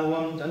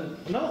 And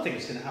another thing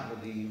that's going to happen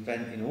at the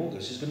event in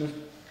August is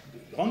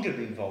I'm going to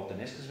be involved in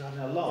this, because we're having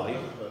a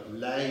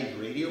live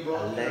radio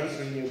broadcast. A live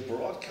radio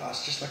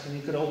broadcast, just like in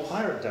the good old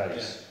pirate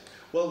days. Yeah.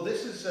 Well,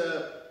 this is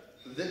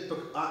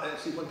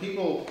see, when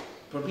people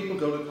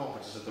go to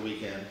conferences at the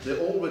weekend, they're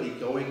already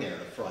going there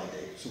on a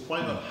Friday, so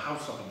why not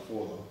have something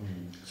for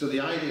them? So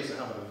the idea is to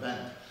have an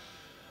event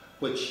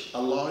which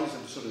allows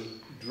them to sort of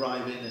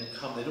drive in and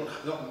come. They're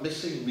not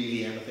missing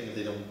really anything if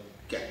they don't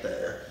get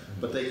there,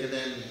 but they can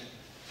then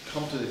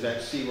come to the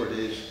event, see where it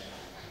is,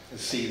 and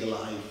see the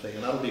live thing.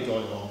 And that'll be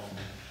going on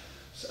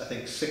from, I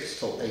think, 6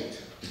 till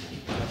 8.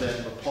 And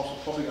then we're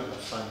probably going to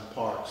have Simon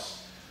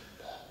Parks.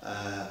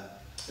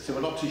 So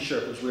we're not too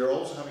sure, because we're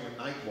also having a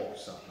night walk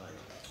that night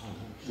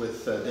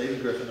with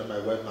David Griffin and my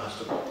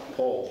webmaster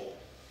Paul.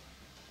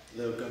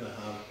 They're going to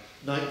have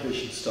night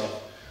vision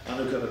stuff, and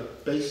they're going to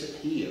base it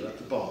here at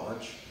the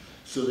Barge,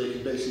 so they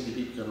can basically,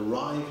 people can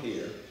arrive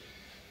here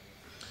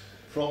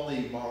from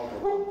the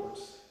Marlborough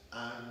conference,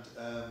 and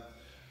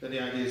then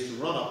the idea is to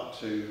run up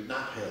to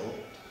Knapp Hill,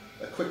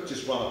 a quick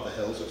just run up the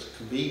hill, so it's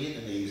convenient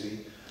and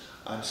easy,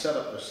 and set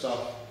up their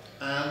stuff.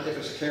 And if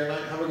it's a clear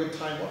night, have a good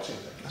time watching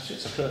things.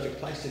 It's a perfect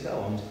place to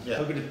go. I'm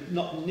hoping to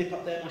not nip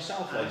up there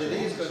myself. And it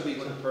is going to be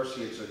when the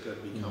Perseids are going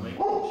to be coming,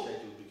 scheduled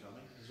to be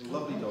coming. There's a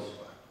lovely dog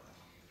back.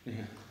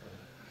 Yeah.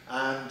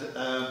 And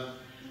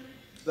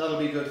that'll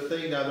be a good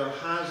thing. Now, there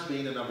has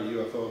been a number of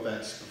UFO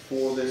events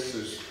before this.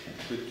 There's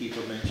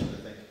Goodkeeper mentioned,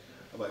 I think,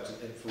 about some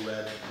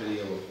infrared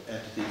video of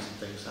entities and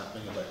things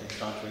happening, about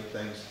encountering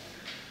things.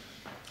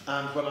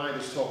 And when I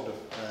was talking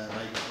to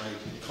my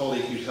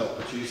colleague who's helped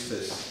produce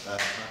this,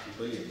 Matthew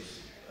Williams,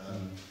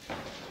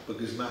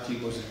 because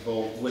Matthew was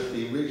involved with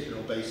the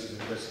original basis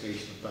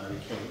investigation of Barry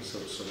King, so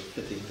it's sort of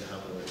fitting to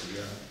have it all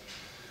together.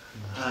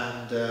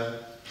 And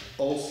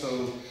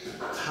also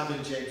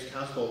having James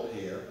Casbolt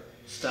here,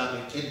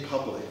 standing in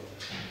public,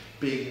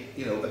 being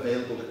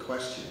available to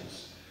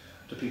questions,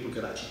 so people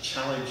could actually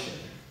challenge him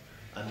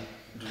and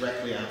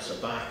directly answer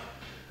back.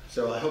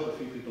 So I hope a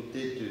few people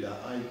did do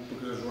that.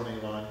 Because I was running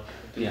around,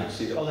 didn't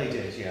see them. Oh, they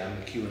did, yeah. In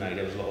the Q&A,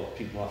 there was a lot of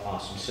people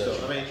asking searching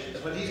So, I mean,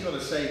 questions. when he's going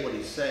to say what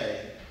he's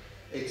saying,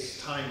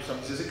 it's time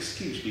someone says,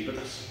 excuse me, but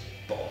that's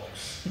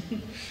bollocks.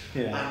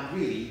 Yeah.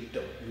 And really,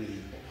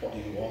 what do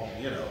you want,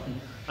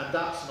 And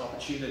that's an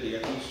opportunity,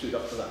 and he stood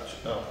up for that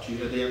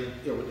opportunity,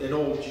 and in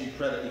all due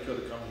credit, he could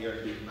have come here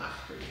and been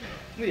mastered,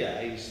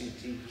 Yeah, he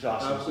was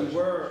asking. we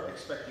were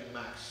expecting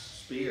Max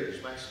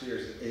Spears. Max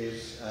Spears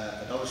is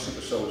another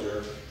super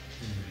soldier,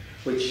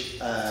 which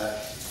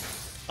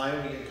I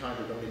only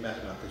met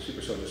him at the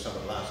Super Soldier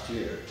Summit last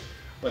year.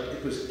 But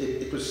it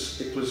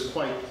was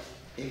quite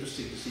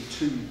interesting to see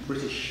two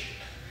British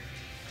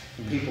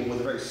people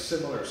with a very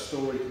similar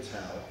story to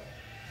tell,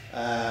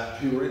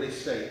 who were in the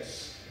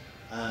States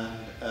and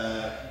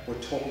were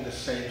talking the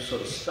same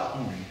sort of stuff.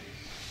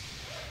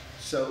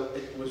 So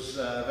it was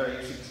very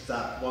interesting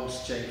that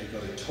once James was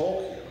going to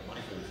talk here,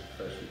 Michael is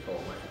first we call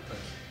Michael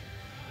Prince,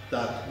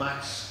 that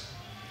Max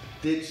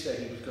did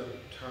say he was going to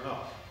turn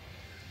up.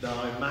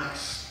 Now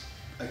Max,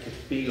 I could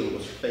feel,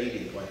 was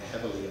fading quite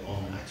heavily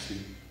on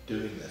actually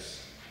doing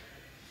this.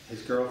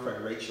 His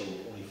girlfriend Rachel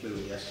only flew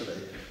in yesterday,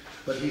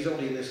 but he's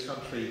only in this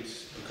country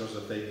because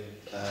of being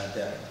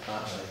deaf in the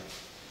family.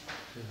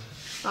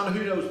 And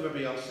who knows,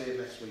 maybe I'll see him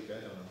next week, I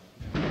don't know.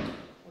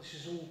 Well, this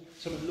is all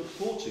something to look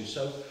forward to.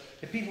 So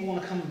if people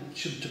want to come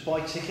to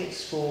buy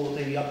tickets for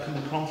the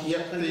upcoming conference,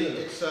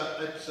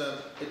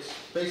 it's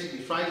basically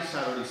Friday,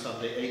 Saturday,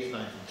 Sunday, 8th, 9th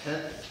and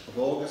 10th of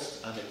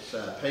August, and it's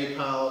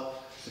PayPal.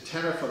 It's a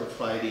tenner for the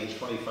Friday and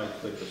 25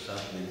 quid for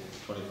Saturday,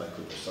 25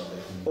 quid for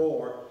Sunday,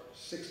 or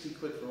 60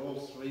 quid for all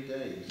 3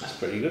 days. That's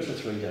pretty good for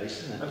 3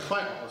 days, isn't it? And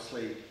quite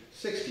honestly,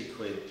 60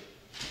 quid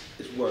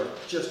is worth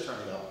just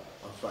turning up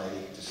on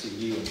Friday to see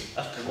you and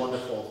the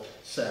wonderful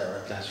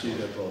Sarah do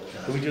the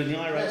broadcast. Are we doing the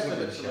Rest IRA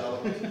of it's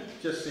irrelevant.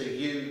 Just seeing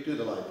you do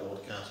the live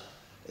broadcast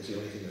is the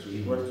only thing that's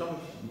really worth coming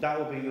from. That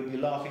will be, you'll be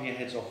laughing your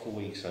heads off for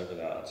weeks over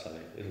that, I'll tell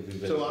you. It'll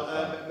be So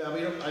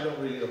I don't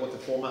really know what the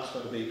format's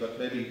going to be, but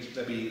maybe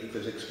if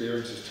there's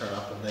experiences turn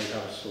up and they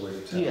have a story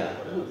to tell, Yeah.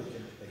 or whatever,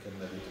 they can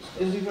maybe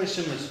discuss. It'll be very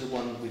similar to the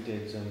one we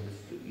did,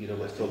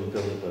 with Phil and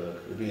Bilderberg.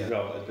 It'll be a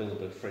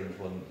Bilderberg Fringe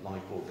one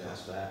live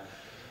broadcast there.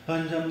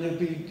 And it'll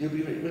be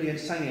really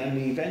entertaining. And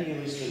the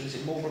venue is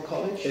it Marlborough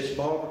College? It's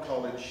Marlborough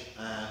College,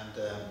 and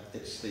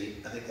it's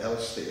I think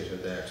Ellis Theatre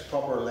there. It's a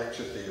proper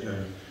lecture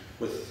theatre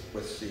with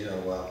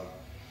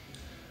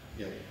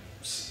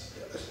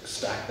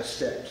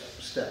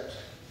stepped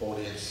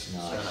audience.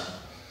 Nice.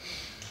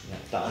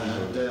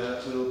 And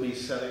we'll be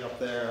setting up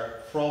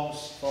there from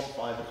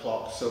 5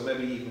 o'clock. So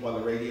maybe even while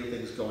the radio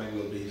thing's going,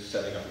 we'll be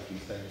setting up a few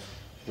things.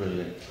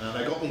 Brilliant. And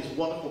I got these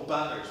wonderful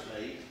banners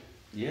made.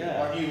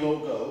 Yeah. Our new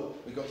logo.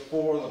 We got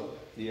 4 of them.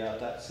 Yeah,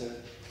 that's it.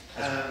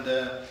 And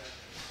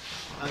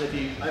if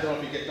you, I don't know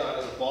if you get down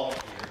to the bottom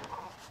here.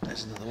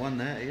 There's another one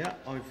there. Yeah,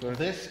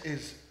 This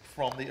is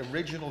from the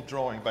original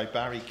drawing by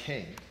Barry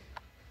King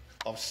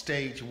of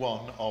stage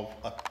 1 of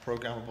a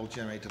programmable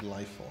generated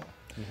life form.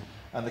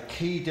 And the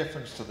key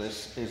difference to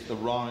this is the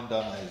round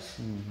eyes.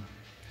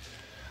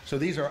 So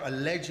these are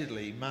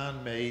allegedly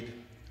man-made,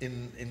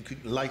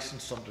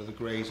 licensed under the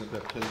Greys and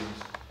their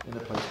pillions in a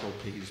place called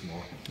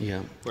Peasmore.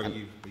 Yeah. Where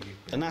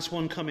and that's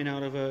one coming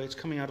out of a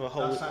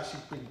hole. That's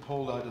actually been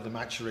pulled out of the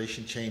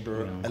maturation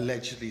chamber,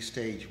 allegedly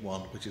stage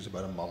 1, which is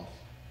about a month.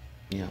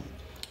 Yeah.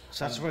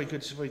 So that's a very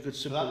good So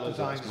simple that logo.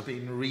 design's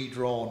been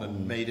redrawn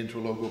and made into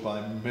a logo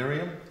by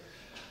Miriam.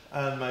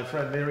 And my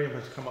friend Miriam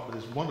has come up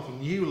with this wonderful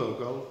new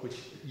logo, which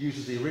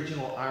uses the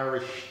original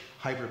Irish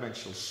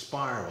hyperdimensional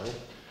spiral.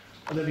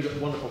 And then we've got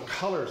wonderful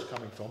colours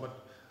coming from it,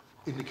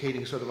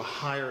 indicating sort of a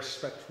higher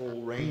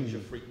spectral range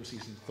of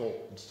frequencies and thought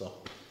and stuff.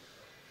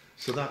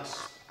 So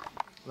that's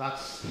that.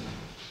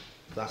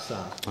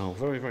 Oh,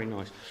 very, very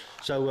nice.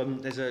 So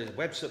there's a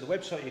website. The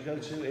website you go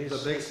to is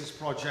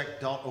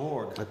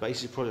thebasisproject.org.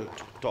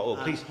 thebasisproject.org.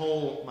 And Please.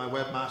 Paul, my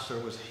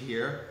webmaster, was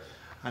here,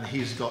 and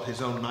he's got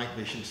his own night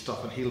vision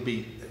stuff, and he'll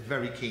be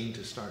very keen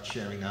to start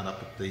sharing that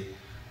up at the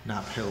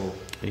Knapp Hill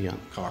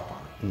car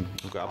park.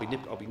 Okay,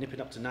 I'll be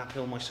nipping up to Knapp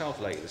Hill myself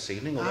later this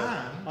evening. Although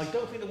And- I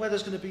don't think the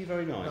weather's going to be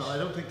very nice. No, I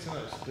don't think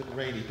tonight. It's a bit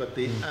rainy, but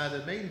the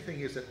main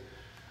thing is that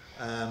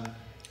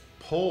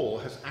Paul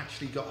has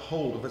actually got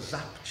hold of a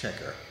zap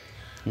checker.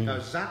 Now,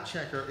 a zap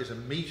checker is a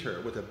meter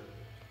with an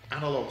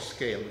analog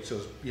scale which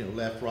shows,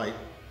 left, right,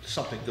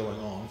 something going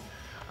on,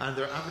 and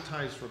they're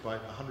advertised for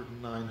about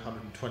 $109,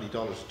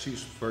 $120, two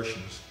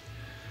versions.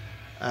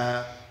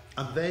 And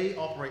they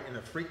operate in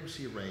a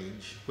frequency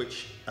range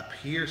which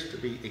appears to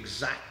be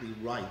exactly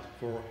right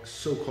for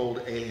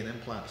so-called alien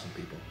implants in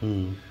people.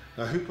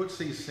 Now, who puts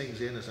these things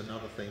in is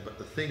another thing, but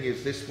the thing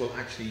is this will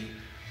actually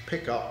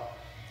pick up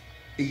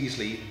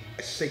easily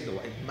a signal,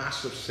 a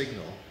massive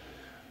signal,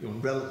 in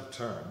relative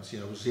terms,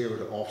 0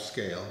 to off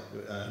scale.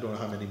 I don't know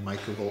how many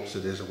microvolts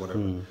it is or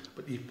whatever,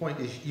 but the point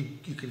is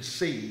you can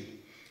see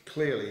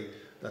clearly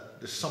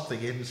that there's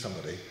something in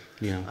somebody.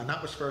 Yeah. And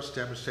that was first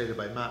demonstrated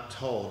by Matt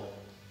Todd,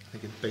 I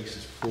think in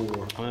Basis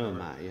 4. I know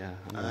Matt, yeah.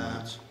 I know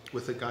Matt.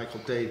 With a guy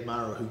called Dave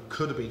Marrow, who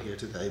could have been here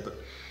today, but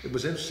it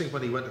was interesting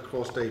when he went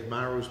across Dave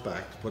Marrow's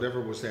back, whatever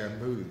was there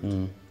moved.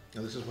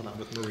 Now this is what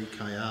happened with Marie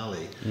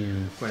Kayali,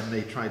 when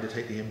they tried to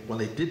take when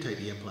they did take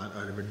the implant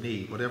out of her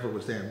knee, whatever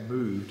was there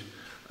moved,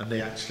 and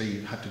they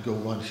actually had to go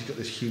run. She's got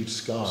this huge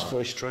scar. It's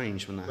very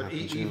strange when that But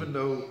happens. even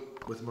though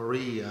with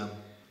Marie,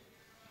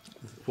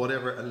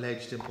 whatever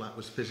alleged implant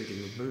was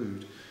physically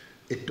removed,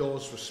 it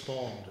does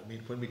respond. I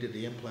mean, when we did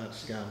the implant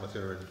scan with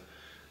her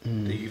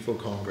in the UFO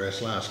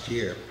Congress last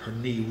year, her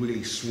knee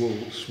really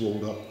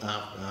swelled up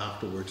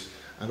afterwards,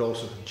 and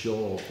also her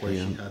jaw, where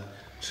she had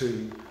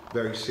 2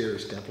 very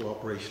serious dental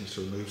operations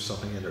to remove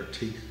something in her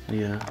teeth.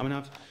 Yeah, I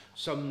mean,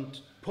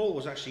 Paul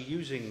was actually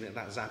using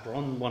that zapper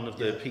on one of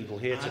the people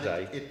here And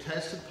today. It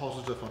tested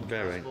positive on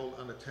Very. Casbolt,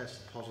 and it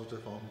tested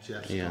positive on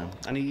Jeff Yeah,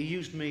 Scott. and he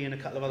used me and a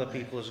couple of other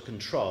people as a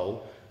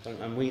control,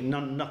 and we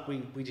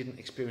didn't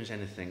experience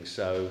anything.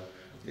 So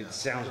it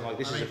sounds like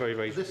this is a very,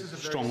 very this is a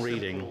strong very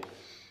reading. simple,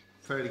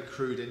 fairly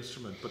crude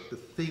instrument, but the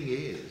thing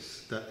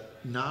is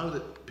that now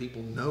that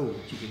people know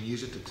you can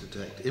use it to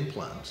detect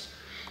implants,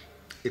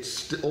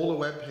 all the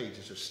web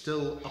pages are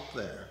still up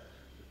there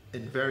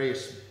in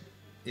various,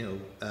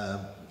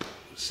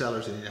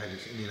 sellers in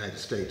the United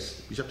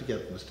States. You have to get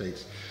it from the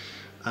States,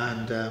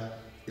 and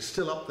it's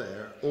still up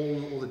there.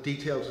 All the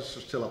details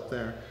are still up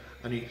there,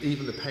 and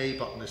even the pay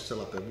button is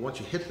still up there. But once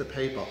you hit the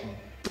pay button,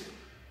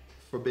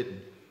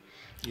 forbidden.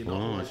 You're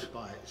not allowed to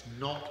buy it. It's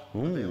not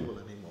available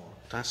anymore.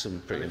 That's pretty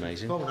And if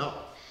amazing. you phone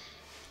up,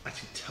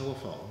 actually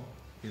telephone,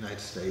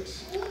 United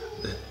States,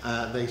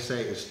 they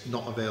say it's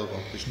not available.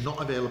 It's not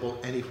available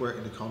anywhere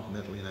in the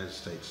continental United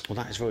States. Well,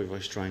 that is very,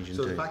 very strange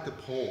So indeed. the fact that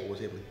Paul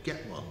was able to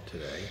get one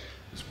today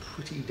is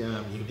pretty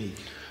damn unique.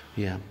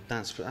 Yeah,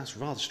 that's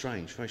rather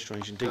strange, very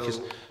strange indeed. Because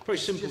So very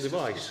it's simple just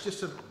device. It's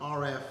just an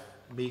RF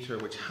meter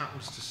which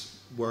happens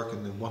to work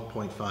in the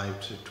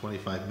 1.5 to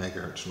 25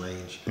 megahertz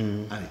range,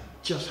 and it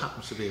just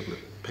happens to be able to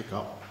pick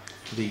up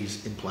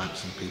these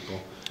implants in people.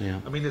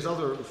 Yeah. I mean, there's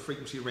other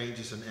frequency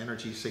ranges and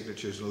energy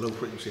signatures and low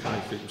frequency, high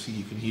frequency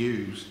you can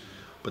use,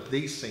 but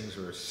these things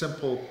are a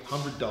simple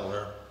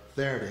 $100.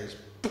 There it is.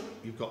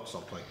 You've got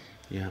something.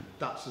 Yeah.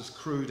 That's as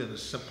crude and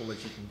as simple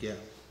as you can get.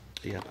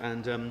 Yeah,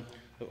 and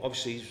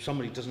obviously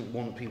somebody doesn't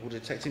want people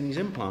detecting these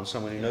implants.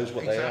 Someone who knows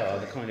what they are,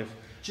 the kind of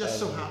Just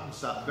so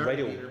happens that very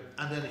radio- meter,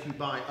 and then if you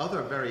buy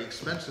other very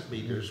expensive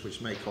meters,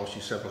 which may cost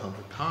you several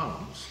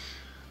 £100s,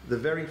 the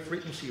very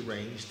frequency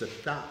range that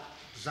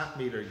zap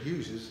meter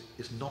uses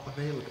is not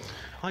available.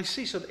 I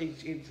see. So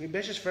it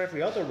measures for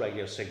every other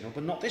radio signal,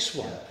 but not this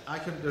one.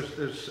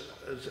 There's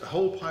a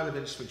whole pile of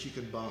instruments you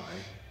can buy,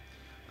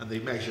 and they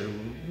measure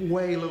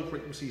way low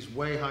frequencies,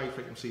 way high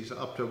frequencies,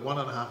 up to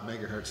 1.5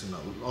 megahertz, and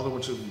other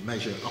ones will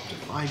measure up to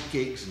 5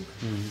 gigs, and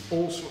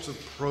all sorts of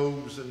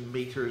probes and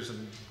meters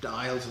and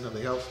dials and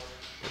everything else,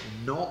 but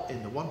not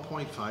in the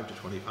 1.5 to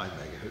 25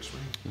 megahertz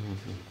range.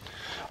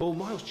 Well,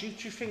 Miles, do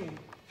you think,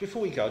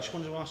 before we go, I just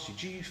wanted to ask you,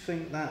 do you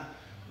think that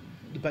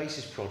the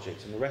Basis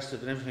project and the rest of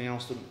it and everything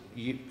else that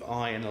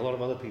I and a lot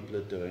of other people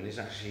are doing is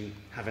actually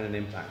having an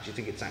impact? Do you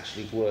think it's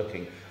actually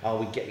working? Are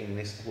we getting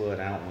this word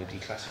out and we're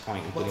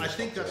declassifying it? Well, I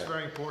think that's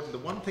very important. The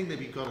one thing that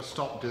we've got to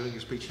stop doing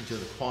is preaching to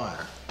the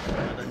choir.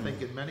 And I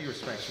think in many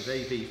respects with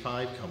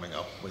AV5 coming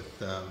up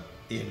with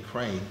Ian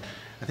Crane,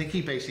 I think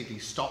he basically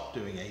stopped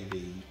doing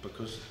AV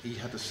because he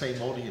had the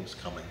same audience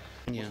coming.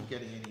 He wasn't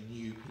getting any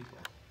new people.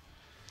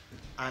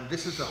 And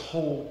this is the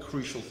whole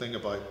crucial thing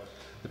about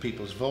the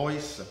People's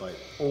Voice, about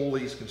all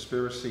these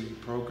conspiracy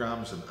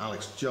programs and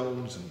Alex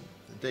Jones and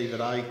David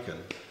Icke and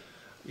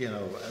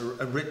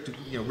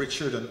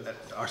Richard and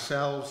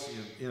ourselves,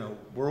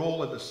 we're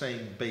all in the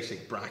same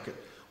basic bracket.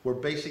 We're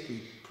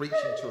basically preaching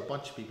to a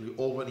bunch of people who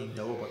already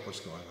know about what's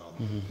going on.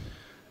 Mm-hmm.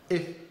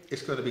 If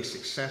it's going to be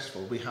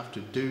successful, we have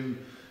to do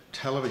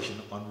television,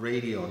 on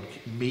radio, and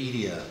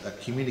media that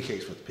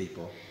communicates with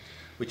people,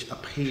 which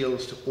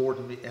appeals to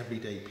ordinary,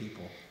 everyday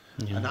people.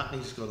 Yeah. And that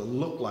means it's got to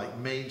look like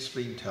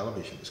mainstream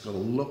television. It's got to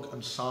look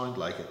and sound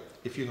like it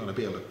if you're going to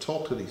be able to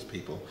talk to these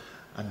people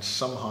and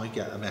somehow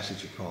get a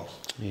message across.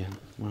 Yeah,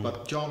 right.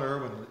 But John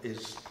Irwin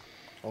is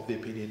of the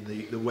opinion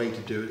the way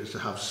to do it is to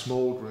have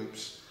small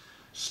groups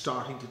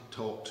starting to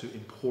talk to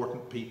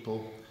important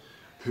people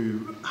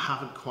who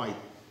haven't quite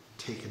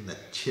taken the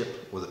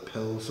chip or the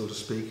pill, so to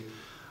speak,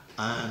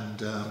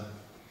 and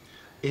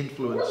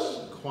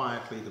influence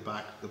quietly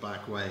the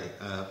back way.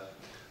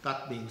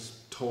 That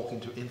means talking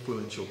to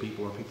influential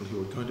people or people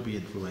who are going to be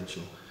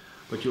influential.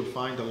 But you'll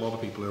find a lot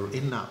of people who are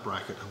in that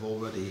bracket have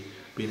already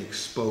been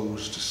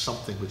exposed to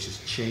something which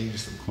has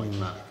changed them quite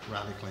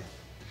radically.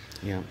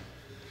 Yeah.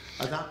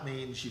 And that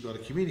means you've got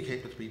to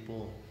communicate with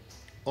people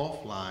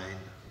offline,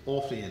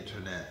 off the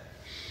internet,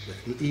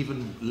 with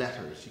even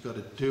letters. You've got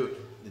to do it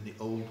in the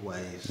old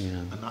ways,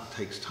 and that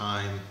takes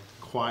time,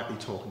 quietly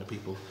talking to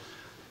people.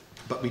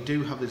 But we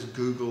do have this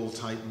Google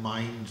type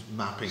mind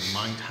mapping,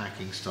 mind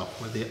hacking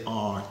stuff where they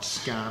are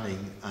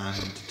scanning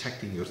and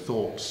detecting your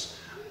thoughts,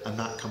 and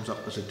that comes up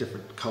as a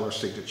different colour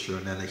signature,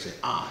 and then they say,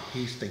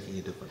 he's thinking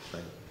a different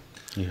thing.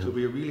 Yeah. So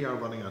we really are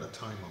running out of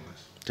time on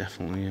this.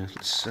 Definitely, yeah.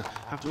 Let's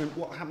have to remember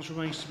what happens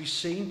remains to be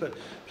seen, but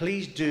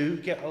please do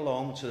get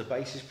along to the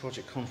Basis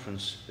Project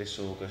Conference this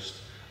August.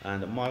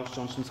 And Miles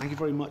Johnson, thank you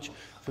very much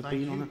for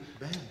being on it.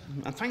 Ben.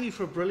 And thank you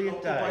for a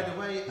brilliant day. By the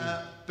way,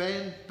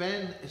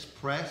 Ben is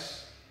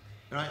press.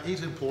 Right,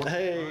 he's important.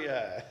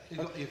 Hey, he's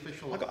got the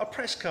official. I got a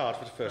press card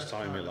for the first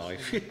time in my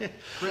life.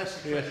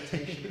 Press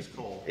accreditation it's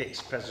called.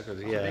 It's press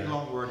accreditation. Yeah. It's a big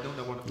long word. Don't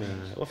know what it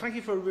means. Well, thank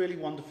you for a really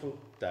wonderful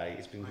day.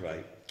 It's been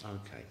great.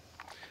 Okay.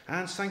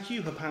 And thank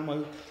you,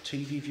 Hapanwo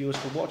TV viewers,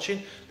 for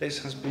watching. This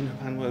has been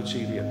Hapanwo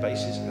TV at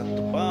Basis at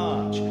the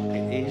Barge.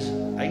 It is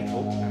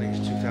April and it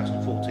is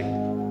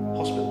 2014.